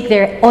yearn to make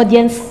their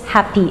audience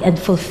happy and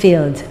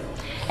fulfilled.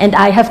 And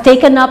I have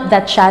taken up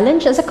that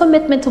challenge as a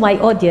commitment to my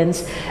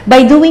audience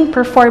by doing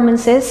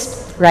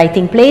performances,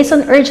 writing plays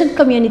on urgent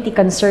community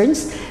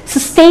concerns,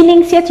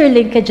 sustaining theater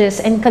linkages,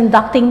 and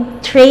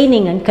conducting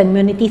training and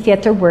community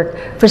theater work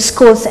for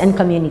schools and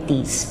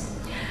communities.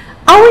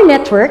 Our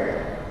network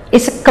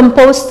is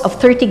composed of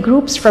 30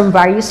 groups from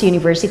various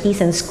universities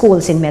and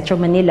schools in Metro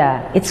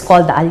Manila. It's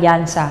called the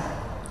Alianza.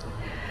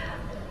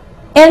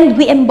 And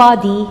we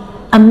embody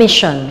a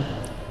mission,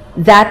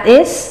 that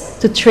is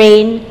to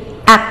train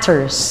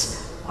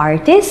actors,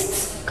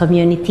 artists,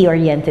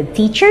 community-oriented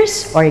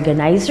teachers,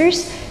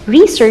 organizers,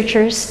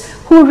 researchers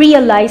who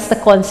realize the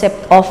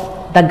concept of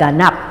the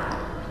Ganap,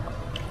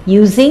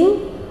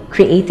 using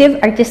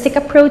creative artistic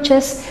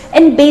approaches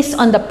and based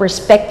on the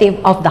perspective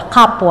of the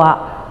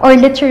kapwa, or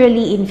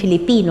literally in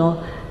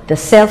Filipino, the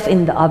self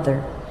in the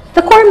other.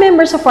 The core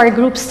members of our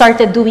group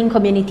started doing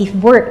community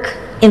work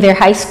in their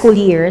high school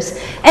years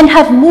and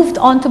have moved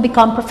on to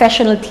become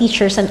professional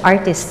teachers and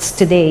artists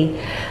today.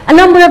 A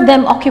number of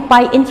them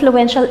occupy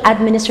influential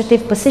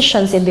administrative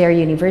positions in their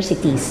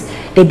universities.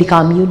 They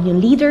become union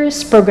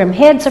leaders, program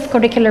heads of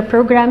curricular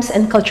programs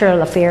and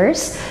cultural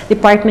affairs,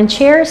 department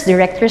chairs,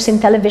 directors in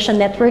television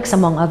networks,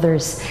 among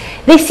others.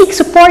 They seek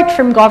support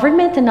from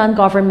government and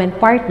non-government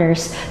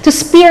partners to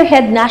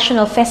spearhead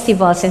national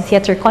festivals and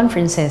theater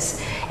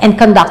conferences and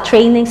conduct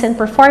trainings and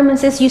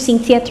performances using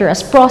theater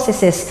as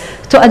processes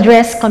to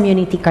address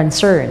community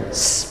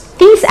concerns.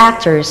 These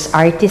actors,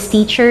 artists,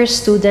 teachers,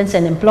 students,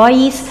 and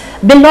employees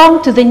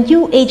belong to the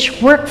new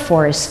age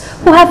workforce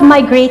who have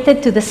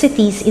migrated to the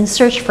cities in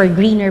search for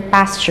greener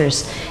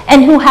pastures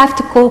and who have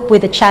to cope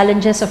with the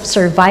challenges of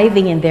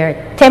surviving in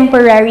their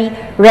temporary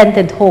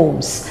rented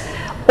homes.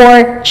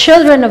 Or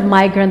children of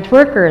migrant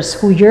workers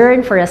who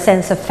yearn for a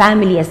sense of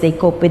family as they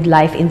cope with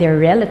life in their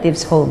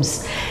relatives'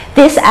 homes.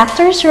 These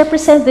actors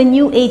represent the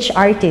new age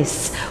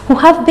artists who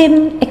have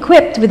been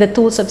equipped with the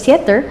tools of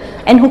theater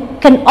and who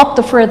can opt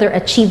to further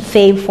achieve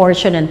fame,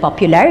 fortune, and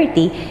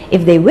popularity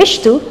if they wish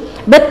to,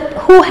 but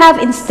who have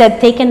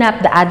instead taken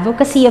up the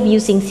advocacy of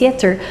using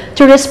theater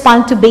to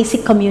respond to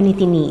basic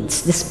community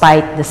needs,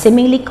 despite the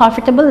seemingly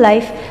comfortable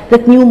life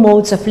that new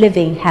modes of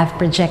living have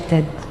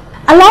projected.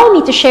 Allow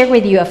me to share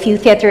with you a few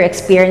theater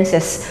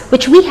experiences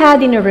which we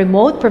had in a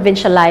remote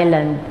provincial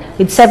island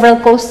with several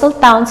coastal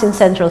towns in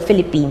central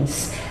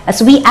Philippines,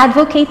 as we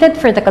advocated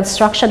for the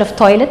construction of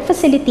toilet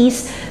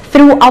facilities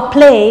through a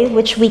play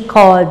which we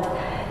called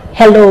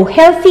Hello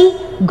Healthy,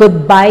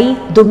 Goodbye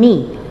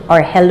Dumi,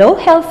 or Hello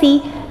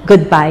Healthy,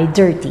 Goodbye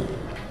Dirty.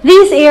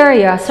 These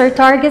areas are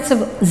targets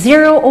of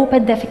Zero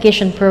Open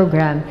Defecation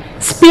program,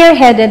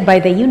 spearheaded by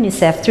the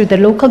UNICEF through the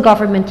local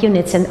government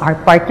units and our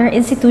partner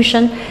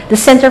institution, the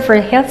Center for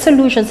Health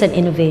Solutions and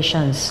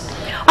Innovations.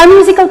 Our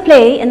musical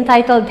play,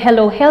 entitled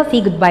Hello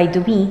Healthy, Goodbye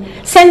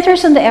Dumi,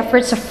 centers on the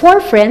efforts of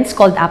 4 friends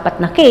called Apat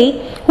na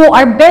K, who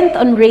are bent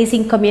on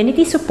raising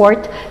community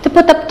support to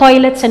put up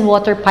toilets and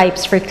water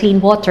pipes for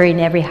clean water in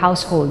every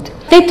household.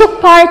 They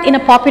took part in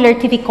a popular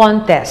TV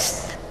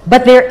contest,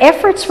 but their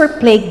efforts were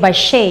plagued by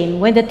shame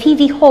when the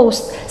TV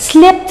host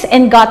slipped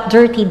and got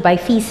dirtied by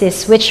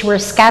feces which were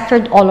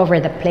scattered all over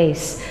the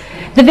place.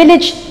 The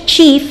village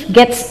chief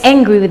gets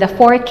angry with the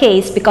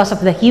 4Ks because of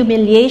the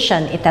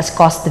humiliation it has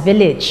cost the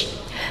village.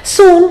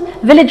 Soon,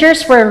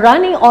 villagers were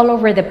running all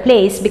over the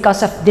place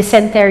because of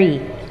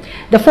dysentery.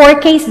 The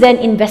 4Ks then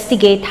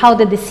investigate how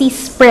the disease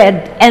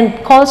spread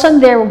and calls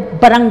on their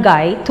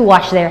barangay to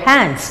wash their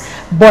hands,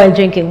 boil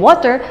drinking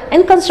water,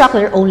 and construct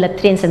their own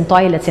latrines and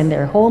toilets in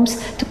their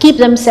homes to keep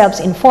themselves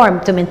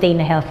informed to maintain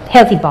a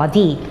healthy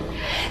body.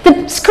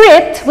 The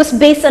script was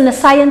based on the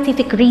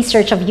scientific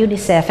research of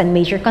UNICEF, and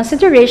major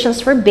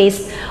considerations were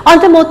based on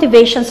the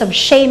motivations of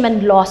shame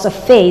and loss of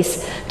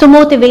face to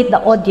motivate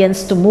the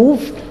audience to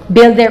move,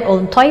 build their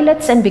own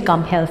toilets, and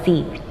become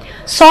healthy.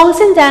 Songs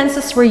and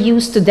dances were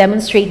used to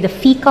demonstrate the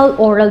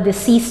fecal-oral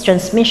disease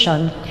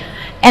transmission,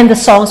 and the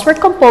songs were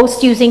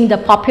composed using the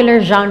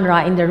popular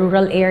genre in the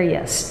rural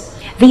areas.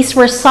 These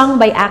were sung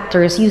by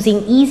actors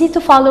using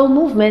easy-to-follow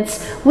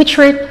movements which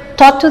were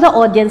taught to the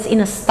audience in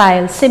a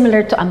style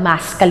similar to a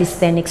mass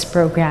calisthenics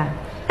program.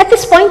 At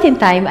this point in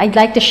time, I'd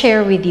like to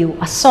share with you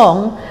a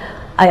song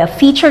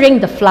featuring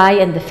the fly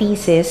and the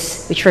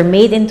feces, which were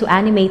made into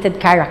animated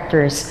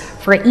characters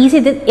for easy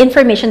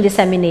information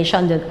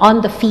dissemination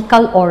on the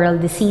fecal-oral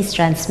disease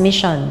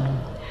transmission.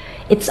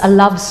 It's a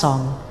love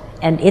song,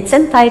 and it's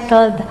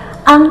entitled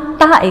ang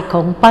tae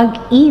kong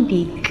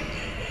pag-ibig.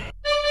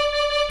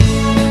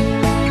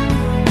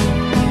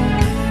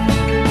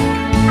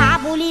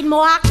 Habulin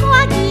mo ako,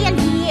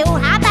 giliw,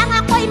 habang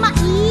ako'y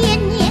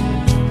mainit.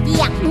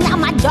 Tiyak na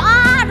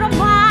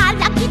madarama,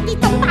 lakit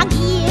itong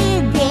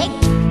pag-ibig.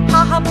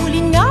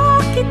 Hahabulin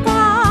nga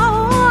kita, o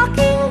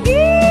aking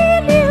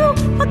giliw,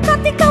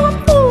 pagkat ikaw ang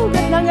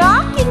pugad ng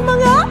aking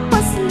mga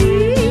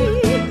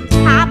paslit.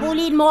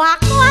 Habulin mo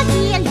ako,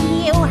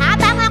 giliw,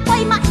 habang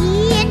ako'y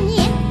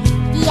mainit.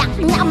 Tiyak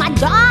na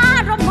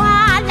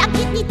madarama,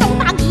 lakit itong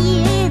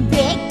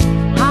pag-ibig.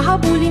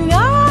 Hahabulin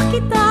nga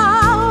kita,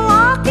 o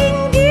aking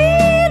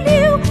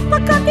giliw,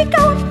 pagkat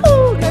ikaw ang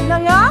pugad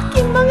ng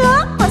aking mga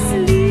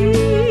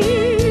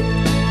paslit.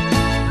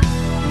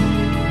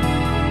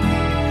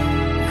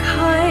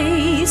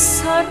 Kay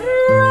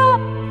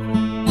sarap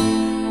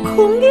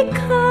kung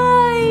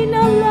ika'y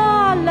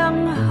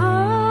nalalanghap,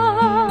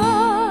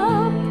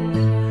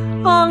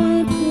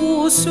 ang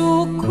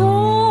puso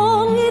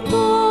kong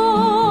ito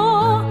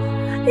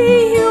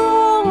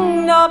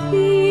iyong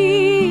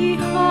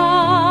napihag.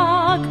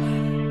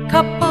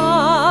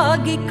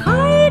 Kapag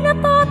ika'y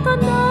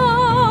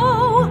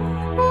natatanaw,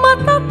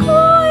 mata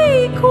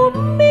ko'y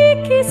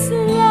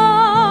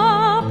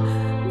kumikislap,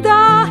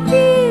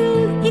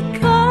 dahil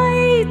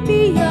ika'y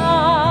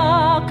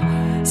tiyak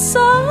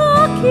sa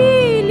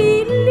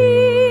kililingap.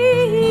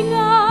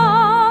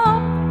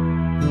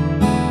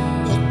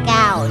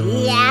 Ikaw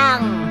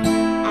lang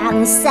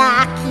ang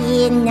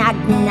sa'kin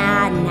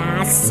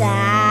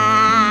nagnanasa.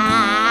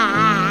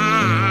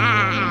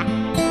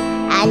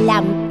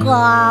 Alam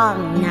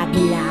kong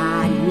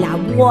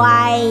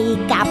naglalaway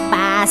ka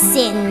pa,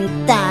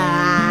 sinta.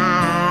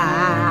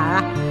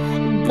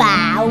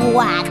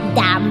 Bawat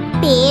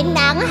dampi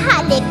ng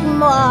halik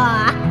mo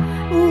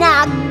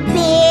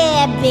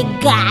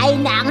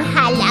nagbibigay ng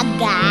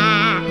halaga.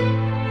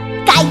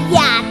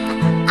 Kaya't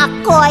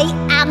ako'y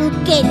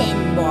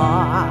angkinin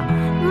mo,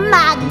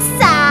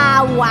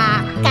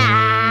 magsawa ka.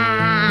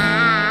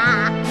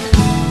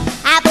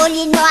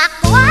 Habulin mo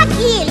ako,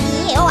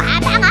 giliw,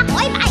 habang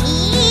ako'y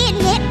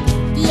mainit.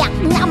 Tiyak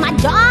na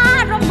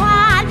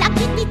madarama,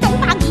 lakit itong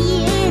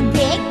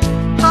pag-ibig.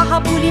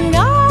 Hahabulin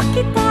nga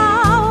kita,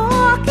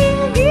 o aking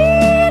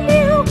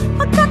giliw,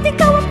 pagkat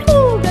ikaw ang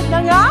pugad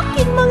ng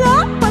aking mga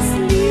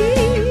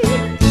paslit.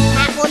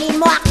 Habulin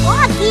mo ako,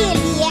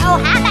 giliw,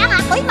 habang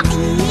ako'y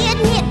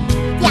mainit.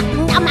 Tiyak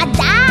na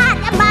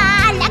madarama,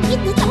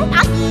 lakit itong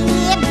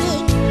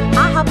pag-ibig.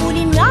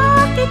 Hahabulin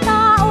nga kita,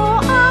 o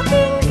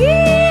aking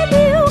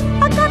giliw,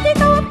 pagkat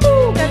ikaw ang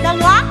pugad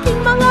ng aking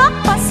mga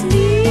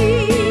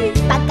paslit.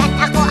 Pagkat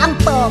ako ang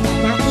pugad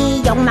ng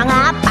iyong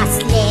mga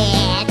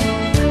paslit.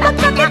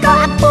 Pagkat ako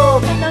ang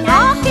pugad ng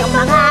aking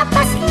mga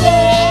paslit.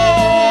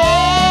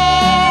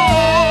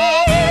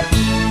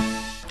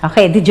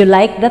 Okay, did you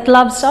like that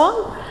love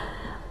song?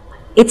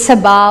 It's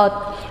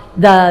about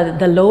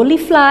the lowly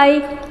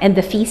fly and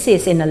the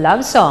feces in a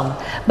love song.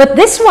 But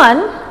this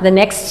one, the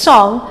next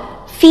song,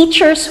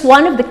 features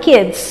one of the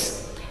kids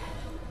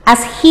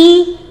as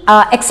he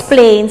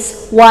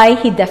explains why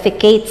he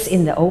defecates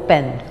in the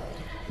open.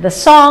 The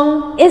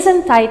song is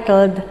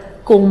entitled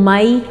Kung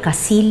May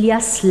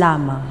Kasilyas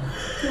Lamang.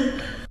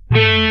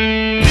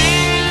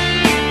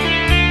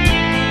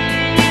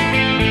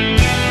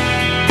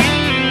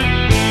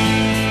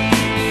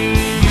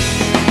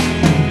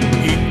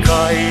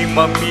 Ika'y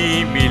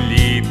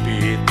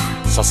mamimilipit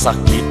sa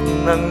sakit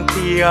ng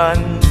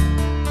tiyan,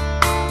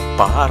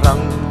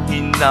 parang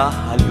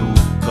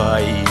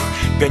hinahalukay,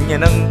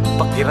 ganyan ang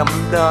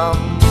pakiramdam.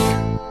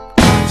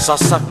 Sa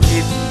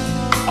sakit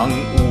ang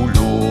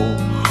ulo,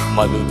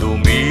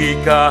 madudumi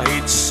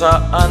kahit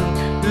saan,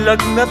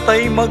 lagnat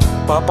ay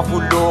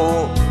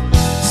magpapakulo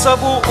sa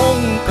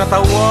buong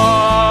katawan.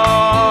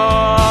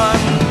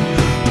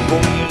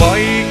 Kung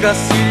may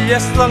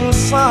kasilyas lang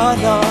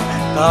sana,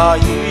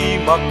 tayo'y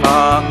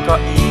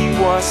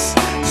makakaiwas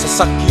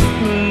sa sakit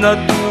na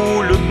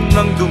dulot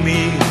ng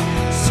dumi.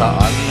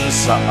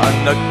 Saan-saan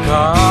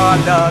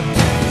nagkalat,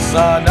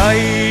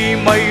 sana'y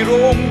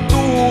mayroong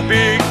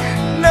tubig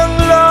nang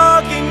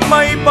laging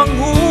may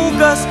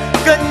panghugas.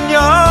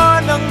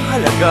 Ganyan ang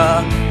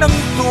halaga ng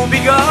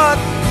tubig at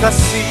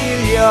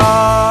kasilyas.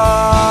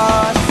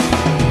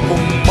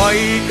 Kung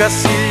may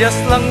kasilyas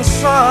lang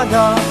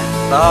sana,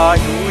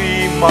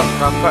 tayo'y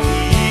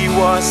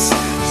makakaiwas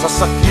sa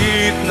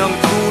sakit ng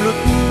dulot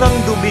ng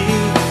dumi.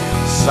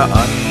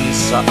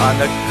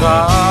 Saan-saan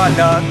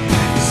nagkalat,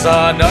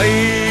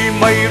 sana'y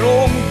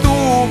mayroong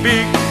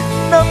tubig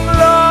nang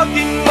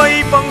laging may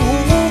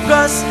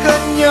panghugas.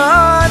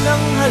 Ganyan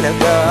ang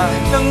halaga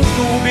ng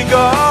tubig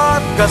at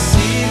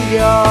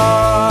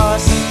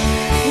kasilyas.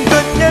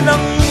 Ganyan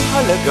ang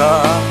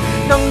halaga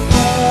ng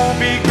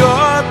tubig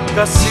at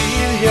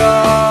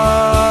kasilyas.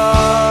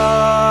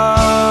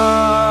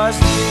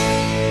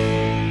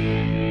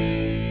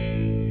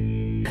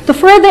 To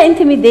further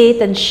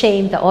intimidate and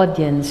shame the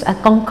audience, a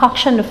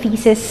concoction of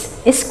feces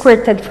is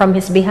squirted from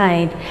his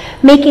behind,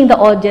 making the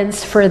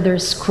audience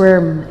further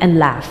squirm and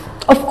laugh.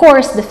 Of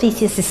course, the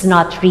feces is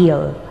not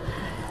real.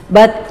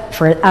 But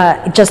for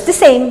just the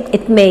same,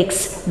 it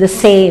makes the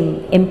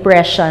same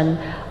impression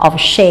of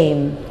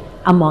shame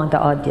among the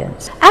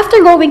audience.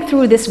 After going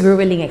through this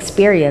grueling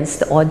experience,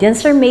 the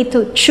audience are made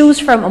to choose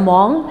from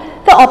among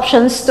the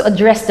options to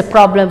address the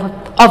problem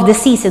of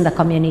disease in the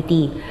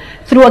community.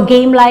 Through a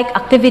game-like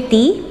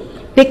activity,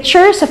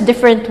 pictures of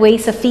different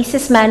ways of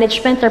feces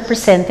management are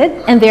presented,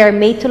 and they are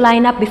made to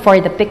line up before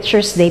the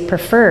pictures they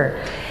prefer.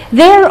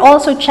 They are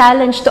also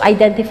challenged to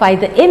identify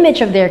the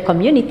image of their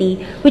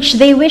community which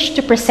they wish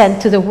to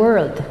present to the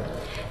world.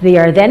 They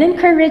are then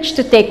encouraged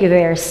to take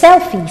their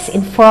selfies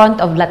in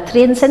front of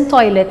latrines and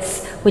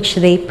toilets which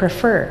they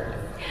prefer.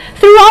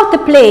 Throughout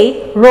the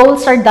play,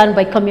 roles are done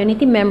by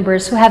community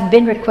members who have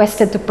been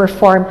requested to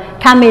perform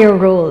cameo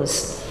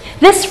roles.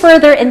 This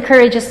further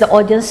encourages the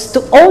audience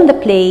to own the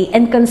play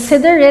and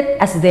consider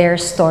it as their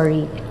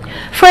story.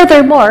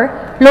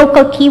 Furthermore,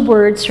 local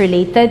keywords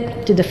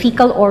related to the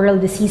fecal-oral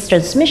disease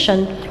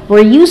transmission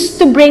were used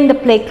to bring the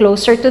play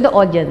closer to the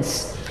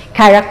audience.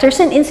 Characters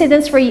and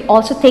incidents were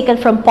also taken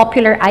from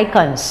popular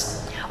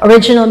icons.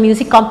 Original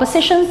music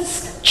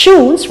compositions,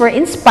 tunes were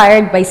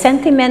inspired by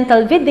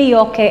sentimental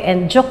videoke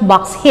and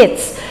jukebox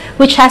hits,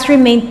 which has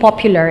remained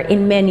popular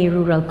in many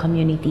rural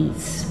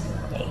communities.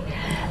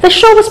 The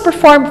show was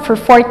performed for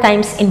 4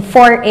 times in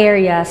 4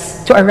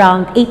 areas to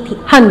around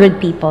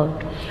 800 people.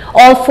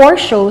 All 4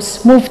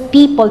 shows moved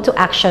people to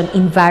action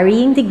in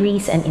varying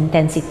degrees and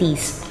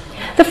intensities.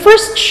 The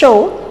first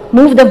show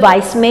moved the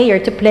vice mayor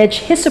to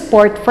pledge his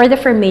support for the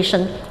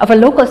formation of a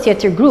local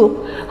theater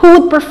group who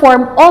would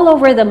perform all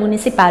over the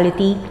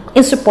municipality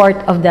in support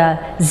of the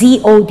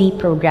ZOD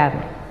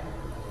program.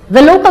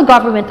 The local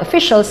government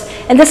officials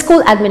and the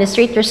school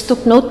administrators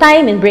took no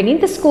time in bringing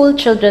the school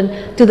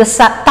children to the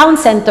town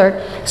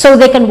center so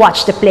they can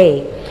watch the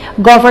play.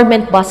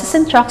 Government buses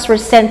and trucks were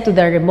sent to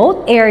the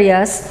remote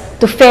areas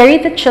to ferry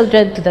the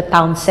children to the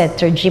town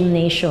center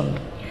gymnasium.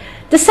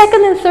 The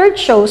second and third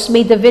shows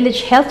made the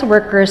village health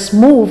workers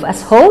move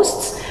as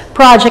hosts,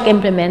 project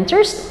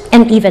implementers,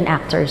 and even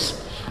actors.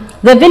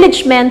 The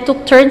village men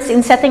took turns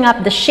in setting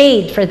up the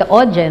shade for the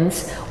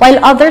audience,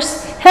 while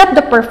others helped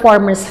the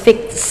performers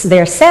fix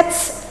their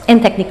sets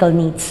and technical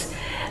needs.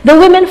 The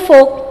women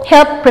folk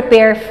helped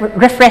prepare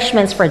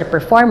refreshments for the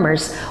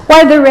performers,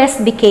 while the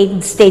rest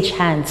became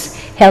stagehands,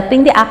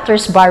 helping the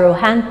actors borrow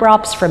hand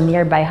props from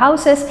nearby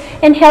houses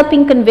and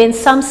helping convince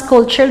some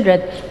school children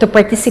to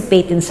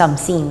participate in some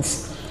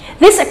scenes.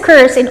 This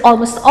occurs in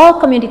almost all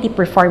community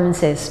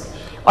performances.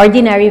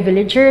 Ordinary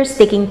villagers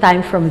taking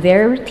time from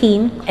their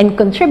routine and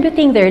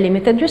contributing their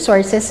limited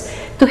resources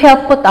to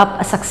help put up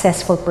a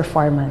successful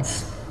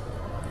performance.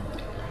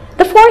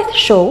 The fourth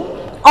show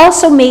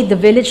also made the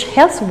village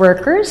health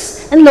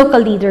workers and local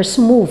leaders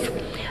move.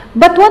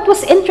 But what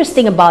was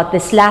interesting about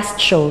this last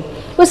show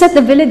was that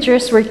the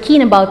villagers were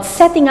keen about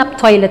setting up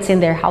toilets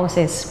in their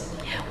houses.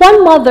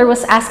 One mother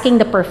was asking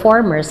the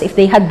performers if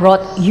they had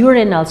brought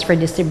urinals for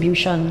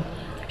distribution.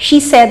 She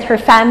said her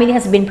family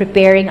has been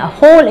preparing a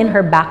hole in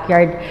her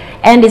backyard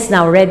and is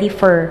now ready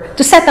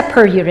to set up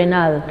her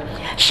urinal.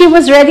 She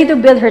was ready to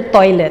build her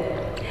toilet.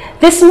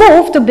 This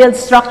move to build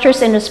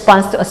structures in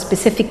response to a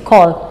specific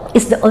call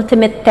is the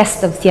ultimate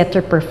test of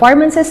theater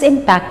performance's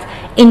impact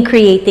in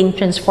creating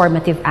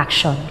transformative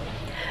action.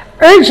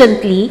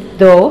 Urgently,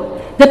 though,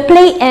 the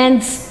play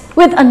ends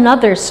with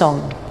another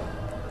song.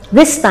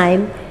 This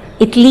time,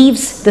 it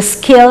leaves the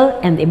skill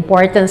and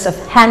importance of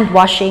hand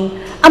washing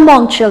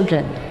among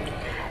children.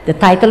 The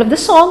title of the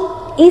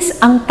song is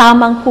Ang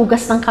Tamang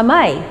Hugas ng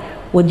Kamay.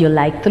 Would you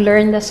like to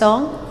learn the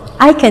song?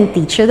 I can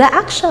teach you the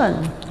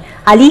action.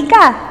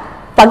 Halika,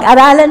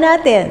 pag-aralan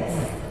natin.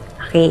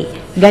 Okay,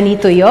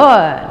 ganito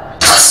yon.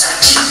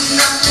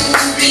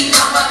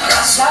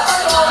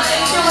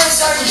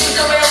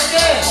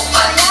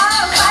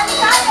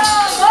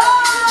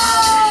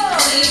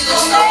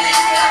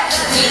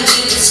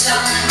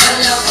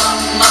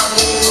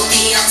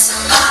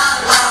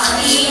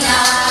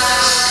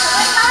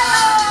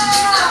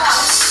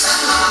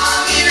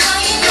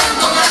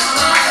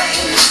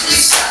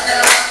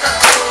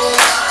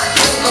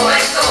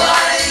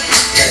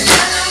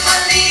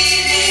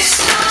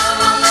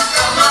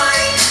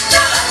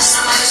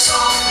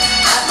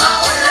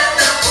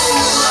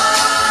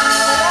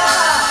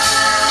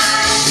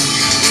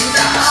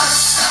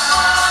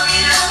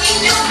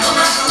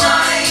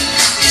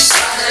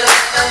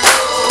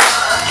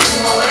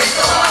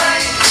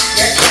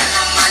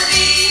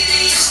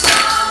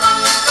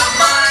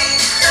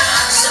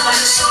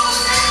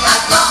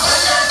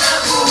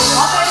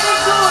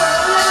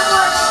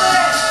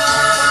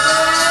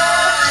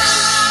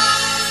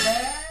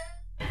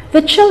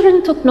 The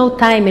children took no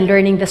time in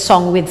learning the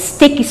song with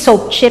sticky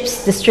soap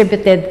chips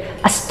distributed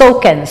as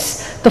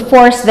tokens to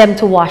force them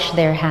to wash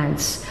their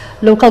hands.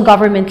 Local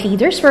government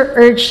leaders were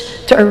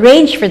urged to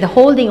arrange for the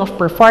holding of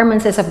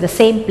performances of the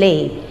same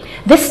play,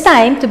 this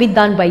time to be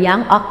done by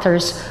young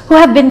actors who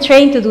have been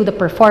trained to do the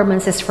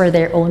performances for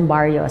their own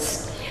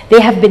barrios.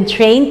 They have been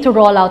trained to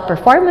roll out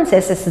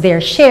performances as their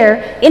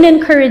share in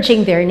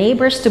encouraging their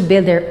neighbors to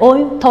build their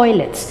own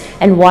toilets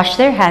and wash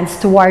their hands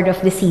to ward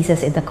off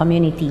diseases in the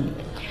community.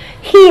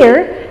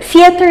 Here,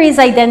 theater is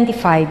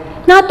identified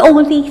not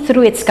only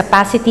through its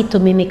capacity to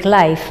mimic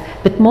life,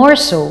 but more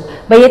so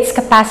by its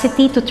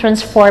capacity to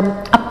transform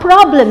a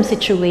problem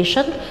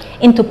situation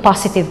into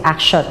positive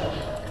action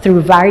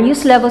through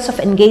various levels of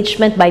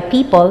engagement by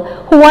people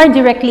who are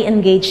directly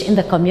engaged in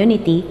the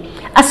community,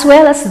 as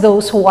well as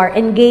those who are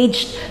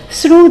engaged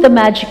through the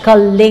magical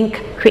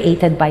link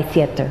created by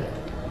theater.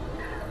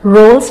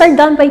 Roles are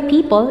done by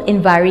people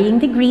in varying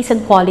degrees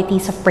and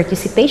qualities of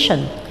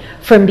participation,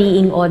 from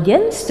being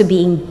audience to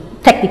being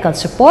technical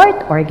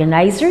support,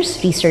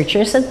 organizers,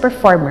 researchers, and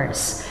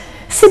performers.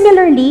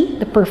 Similarly,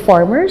 the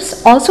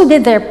performers also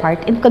did their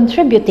part in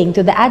contributing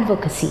to the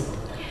advocacy.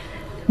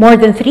 More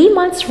than 3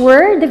 months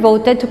were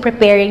devoted to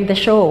preparing the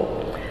show,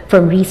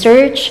 from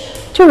research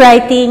to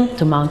writing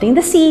to mounting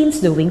the scenes,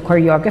 doing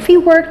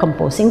choreography work,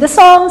 composing the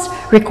songs,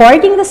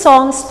 recording the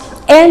songs,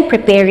 and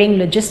preparing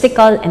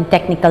logistical and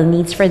technical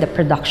needs for the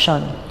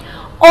production.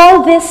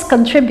 All this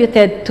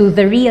contributed to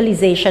the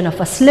realization of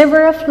a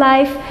sliver of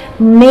life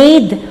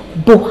made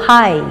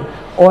buhay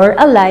or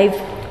alive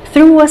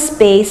through a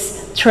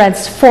space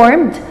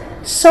transformed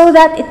so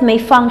that it may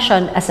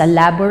function as a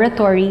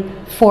laboratory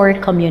for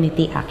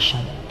community action.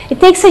 It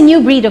takes a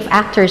new breed of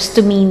actors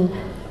to mean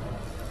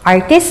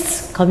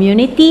artists,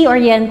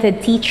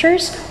 community-oriented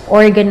teachers,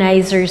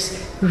 organizers,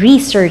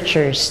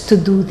 researchers to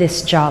do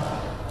this job.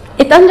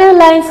 It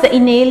underlines the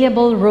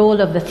inalienable role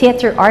of the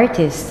theater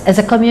artist as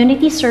a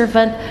community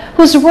servant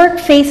whose work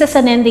faces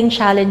unending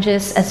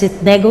challenges as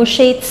it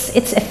negotiates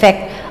its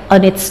effect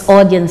on its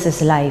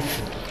audience's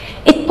life.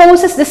 It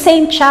poses the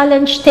same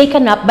challenge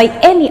taken up by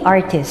any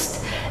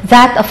artist,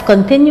 that of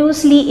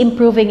continuously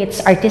improving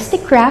its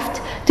artistic craft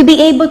to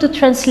be able to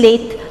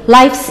translate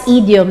life's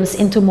idioms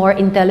into more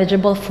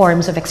intelligible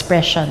forms of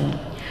expression.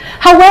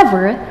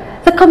 However,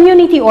 the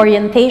community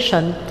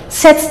orientation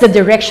sets the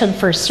direction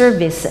for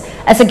service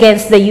as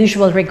against the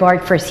usual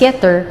regard for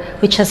theater,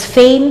 which has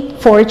fame,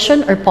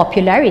 fortune, or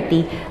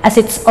popularity as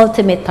its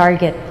ultimate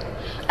target.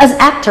 As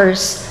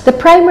actors, the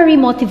primary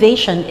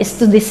motivation is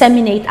to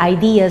disseminate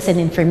ideas and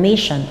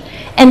information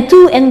and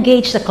to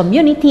engage the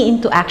community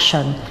into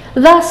action.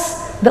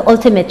 Thus, the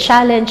ultimate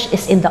challenge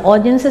is in the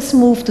audience's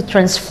move to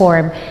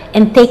transform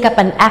and take up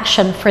an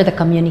action for the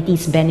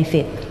community's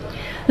benefit.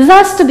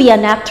 Thus, to be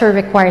an actor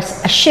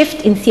requires a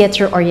shift in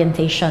theater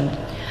orientation,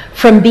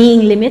 from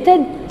being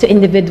limited to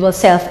individual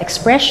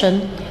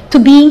self-expression to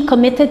being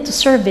committed to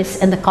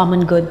service and the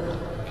common good.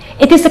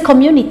 It is the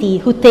community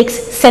who takes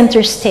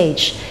center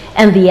stage,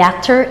 and the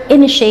actor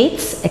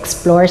initiates,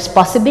 explores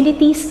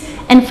possibilities,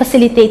 and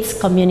facilitates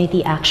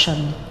community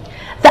action.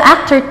 The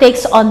actor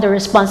takes on the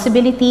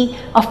responsibility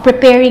of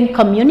preparing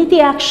community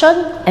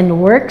action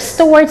and works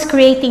towards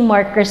creating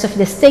markers of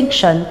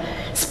distinction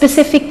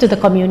specific to the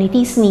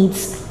community's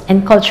needs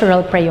and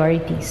cultural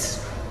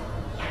priorities.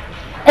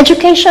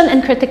 Education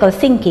and critical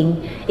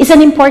thinking is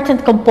an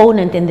important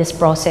component in this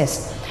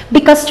process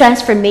because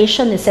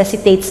transformation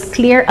necessitates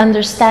clear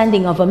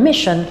understanding of a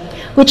mission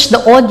which the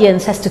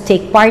audience has to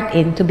take part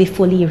in to be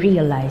fully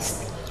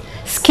realized.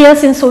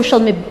 Skills in social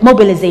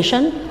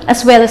mobilization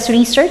as well as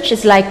research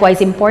is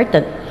likewise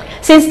important,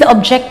 since the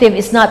objective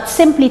is not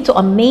simply to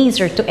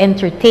amaze or to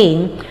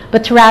entertain,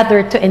 but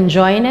rather to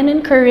enjoin and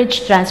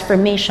encourage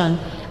transformation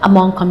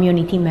among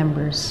community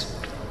members.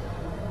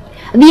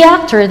 The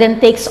actor then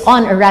takes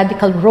on a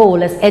radical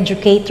role as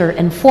educator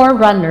and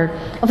forerunner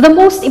of the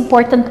most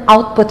important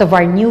output of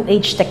our new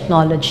age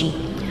technology,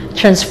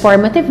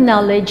 transformative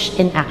knowledge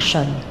in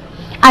action.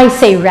 I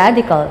say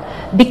radical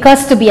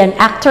because to be an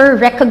actor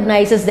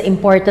recognizes the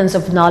importance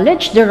of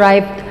knowledge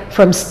derived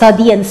from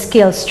study and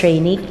skills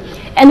training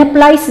and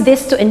applies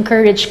this to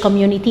encourage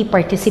community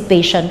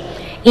participation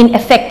in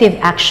effective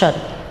action,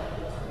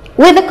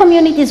 with the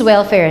community's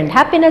welfare and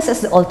happiness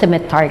as the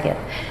ultimate target,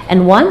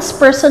 and one's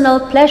personal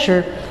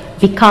pleasure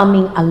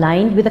becoming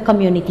aligned with the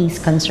community's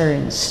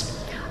concerns.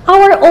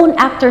 Our own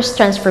actors'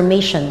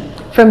 transformation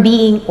from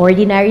being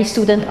ordinary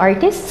student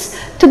artists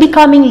to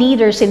becoming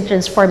leaders in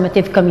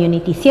transformative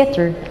community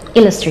theater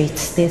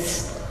illustrates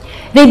this.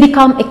 They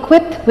become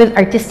equipped with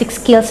artistic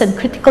skills and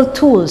critical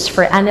tools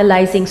for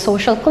analyzing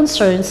social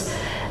concerns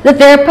that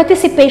their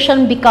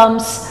participation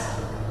becomes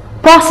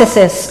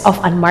processes of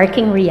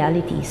unmarking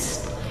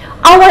realities.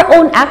 Our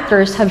own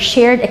actors have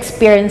shared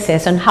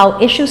experiences on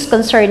how issues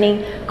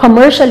concerning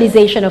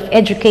commercialization of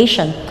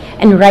education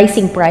and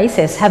rising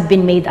prices have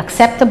been made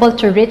acceptable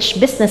to rich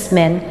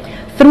businessmen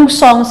through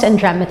songs and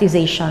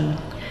dramatization.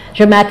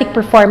 Dramatic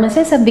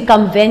performances have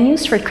become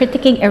venues for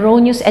critiquing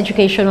erroneous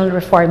educational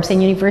reforms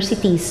in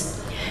universities.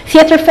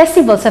 Theater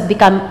festivals have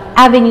become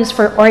avenues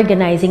for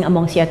organizing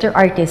among theater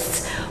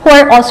artists who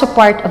are also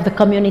part of the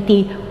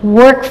community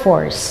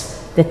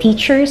workforce, the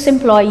teachers,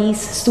 employees,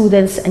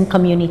 students, and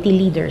community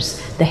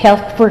leaders, the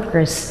health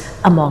workers,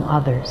 among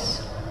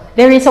others.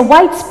 There is a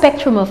wide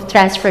spectrum of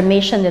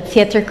transformation that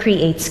theater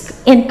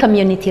creates in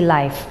community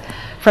life,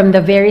 from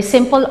the very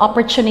simple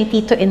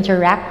opportunity to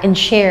interact and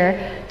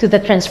share to the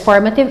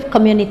transformative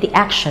community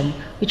action,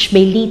 which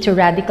may lead to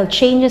radical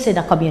changes in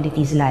a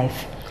community's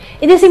life.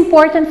 It is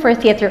important for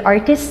theater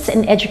artists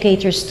and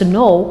educators to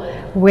know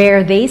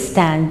where they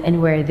stand and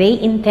where they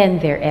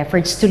intend their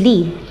efforts to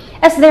lead,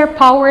 as their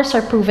powers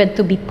are proven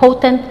to be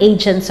potent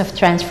agents of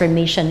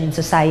transformation in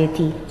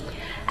society.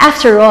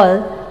 After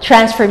all,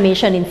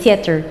 transformation in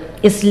theater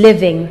is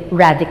living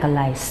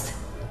radicalized.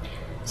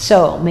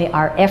 So, may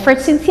our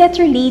efforts in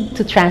theater lead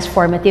to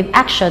transformative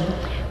action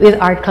with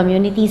our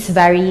community's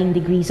varying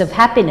degrees of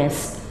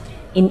happiness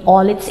in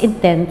all its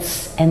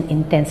intents and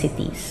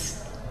intensities.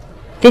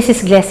 This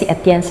is Glecy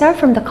Atienza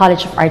from the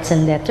College of Arts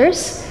and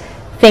Letters.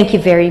 Thank you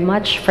very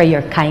much for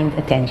your kind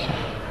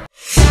attention.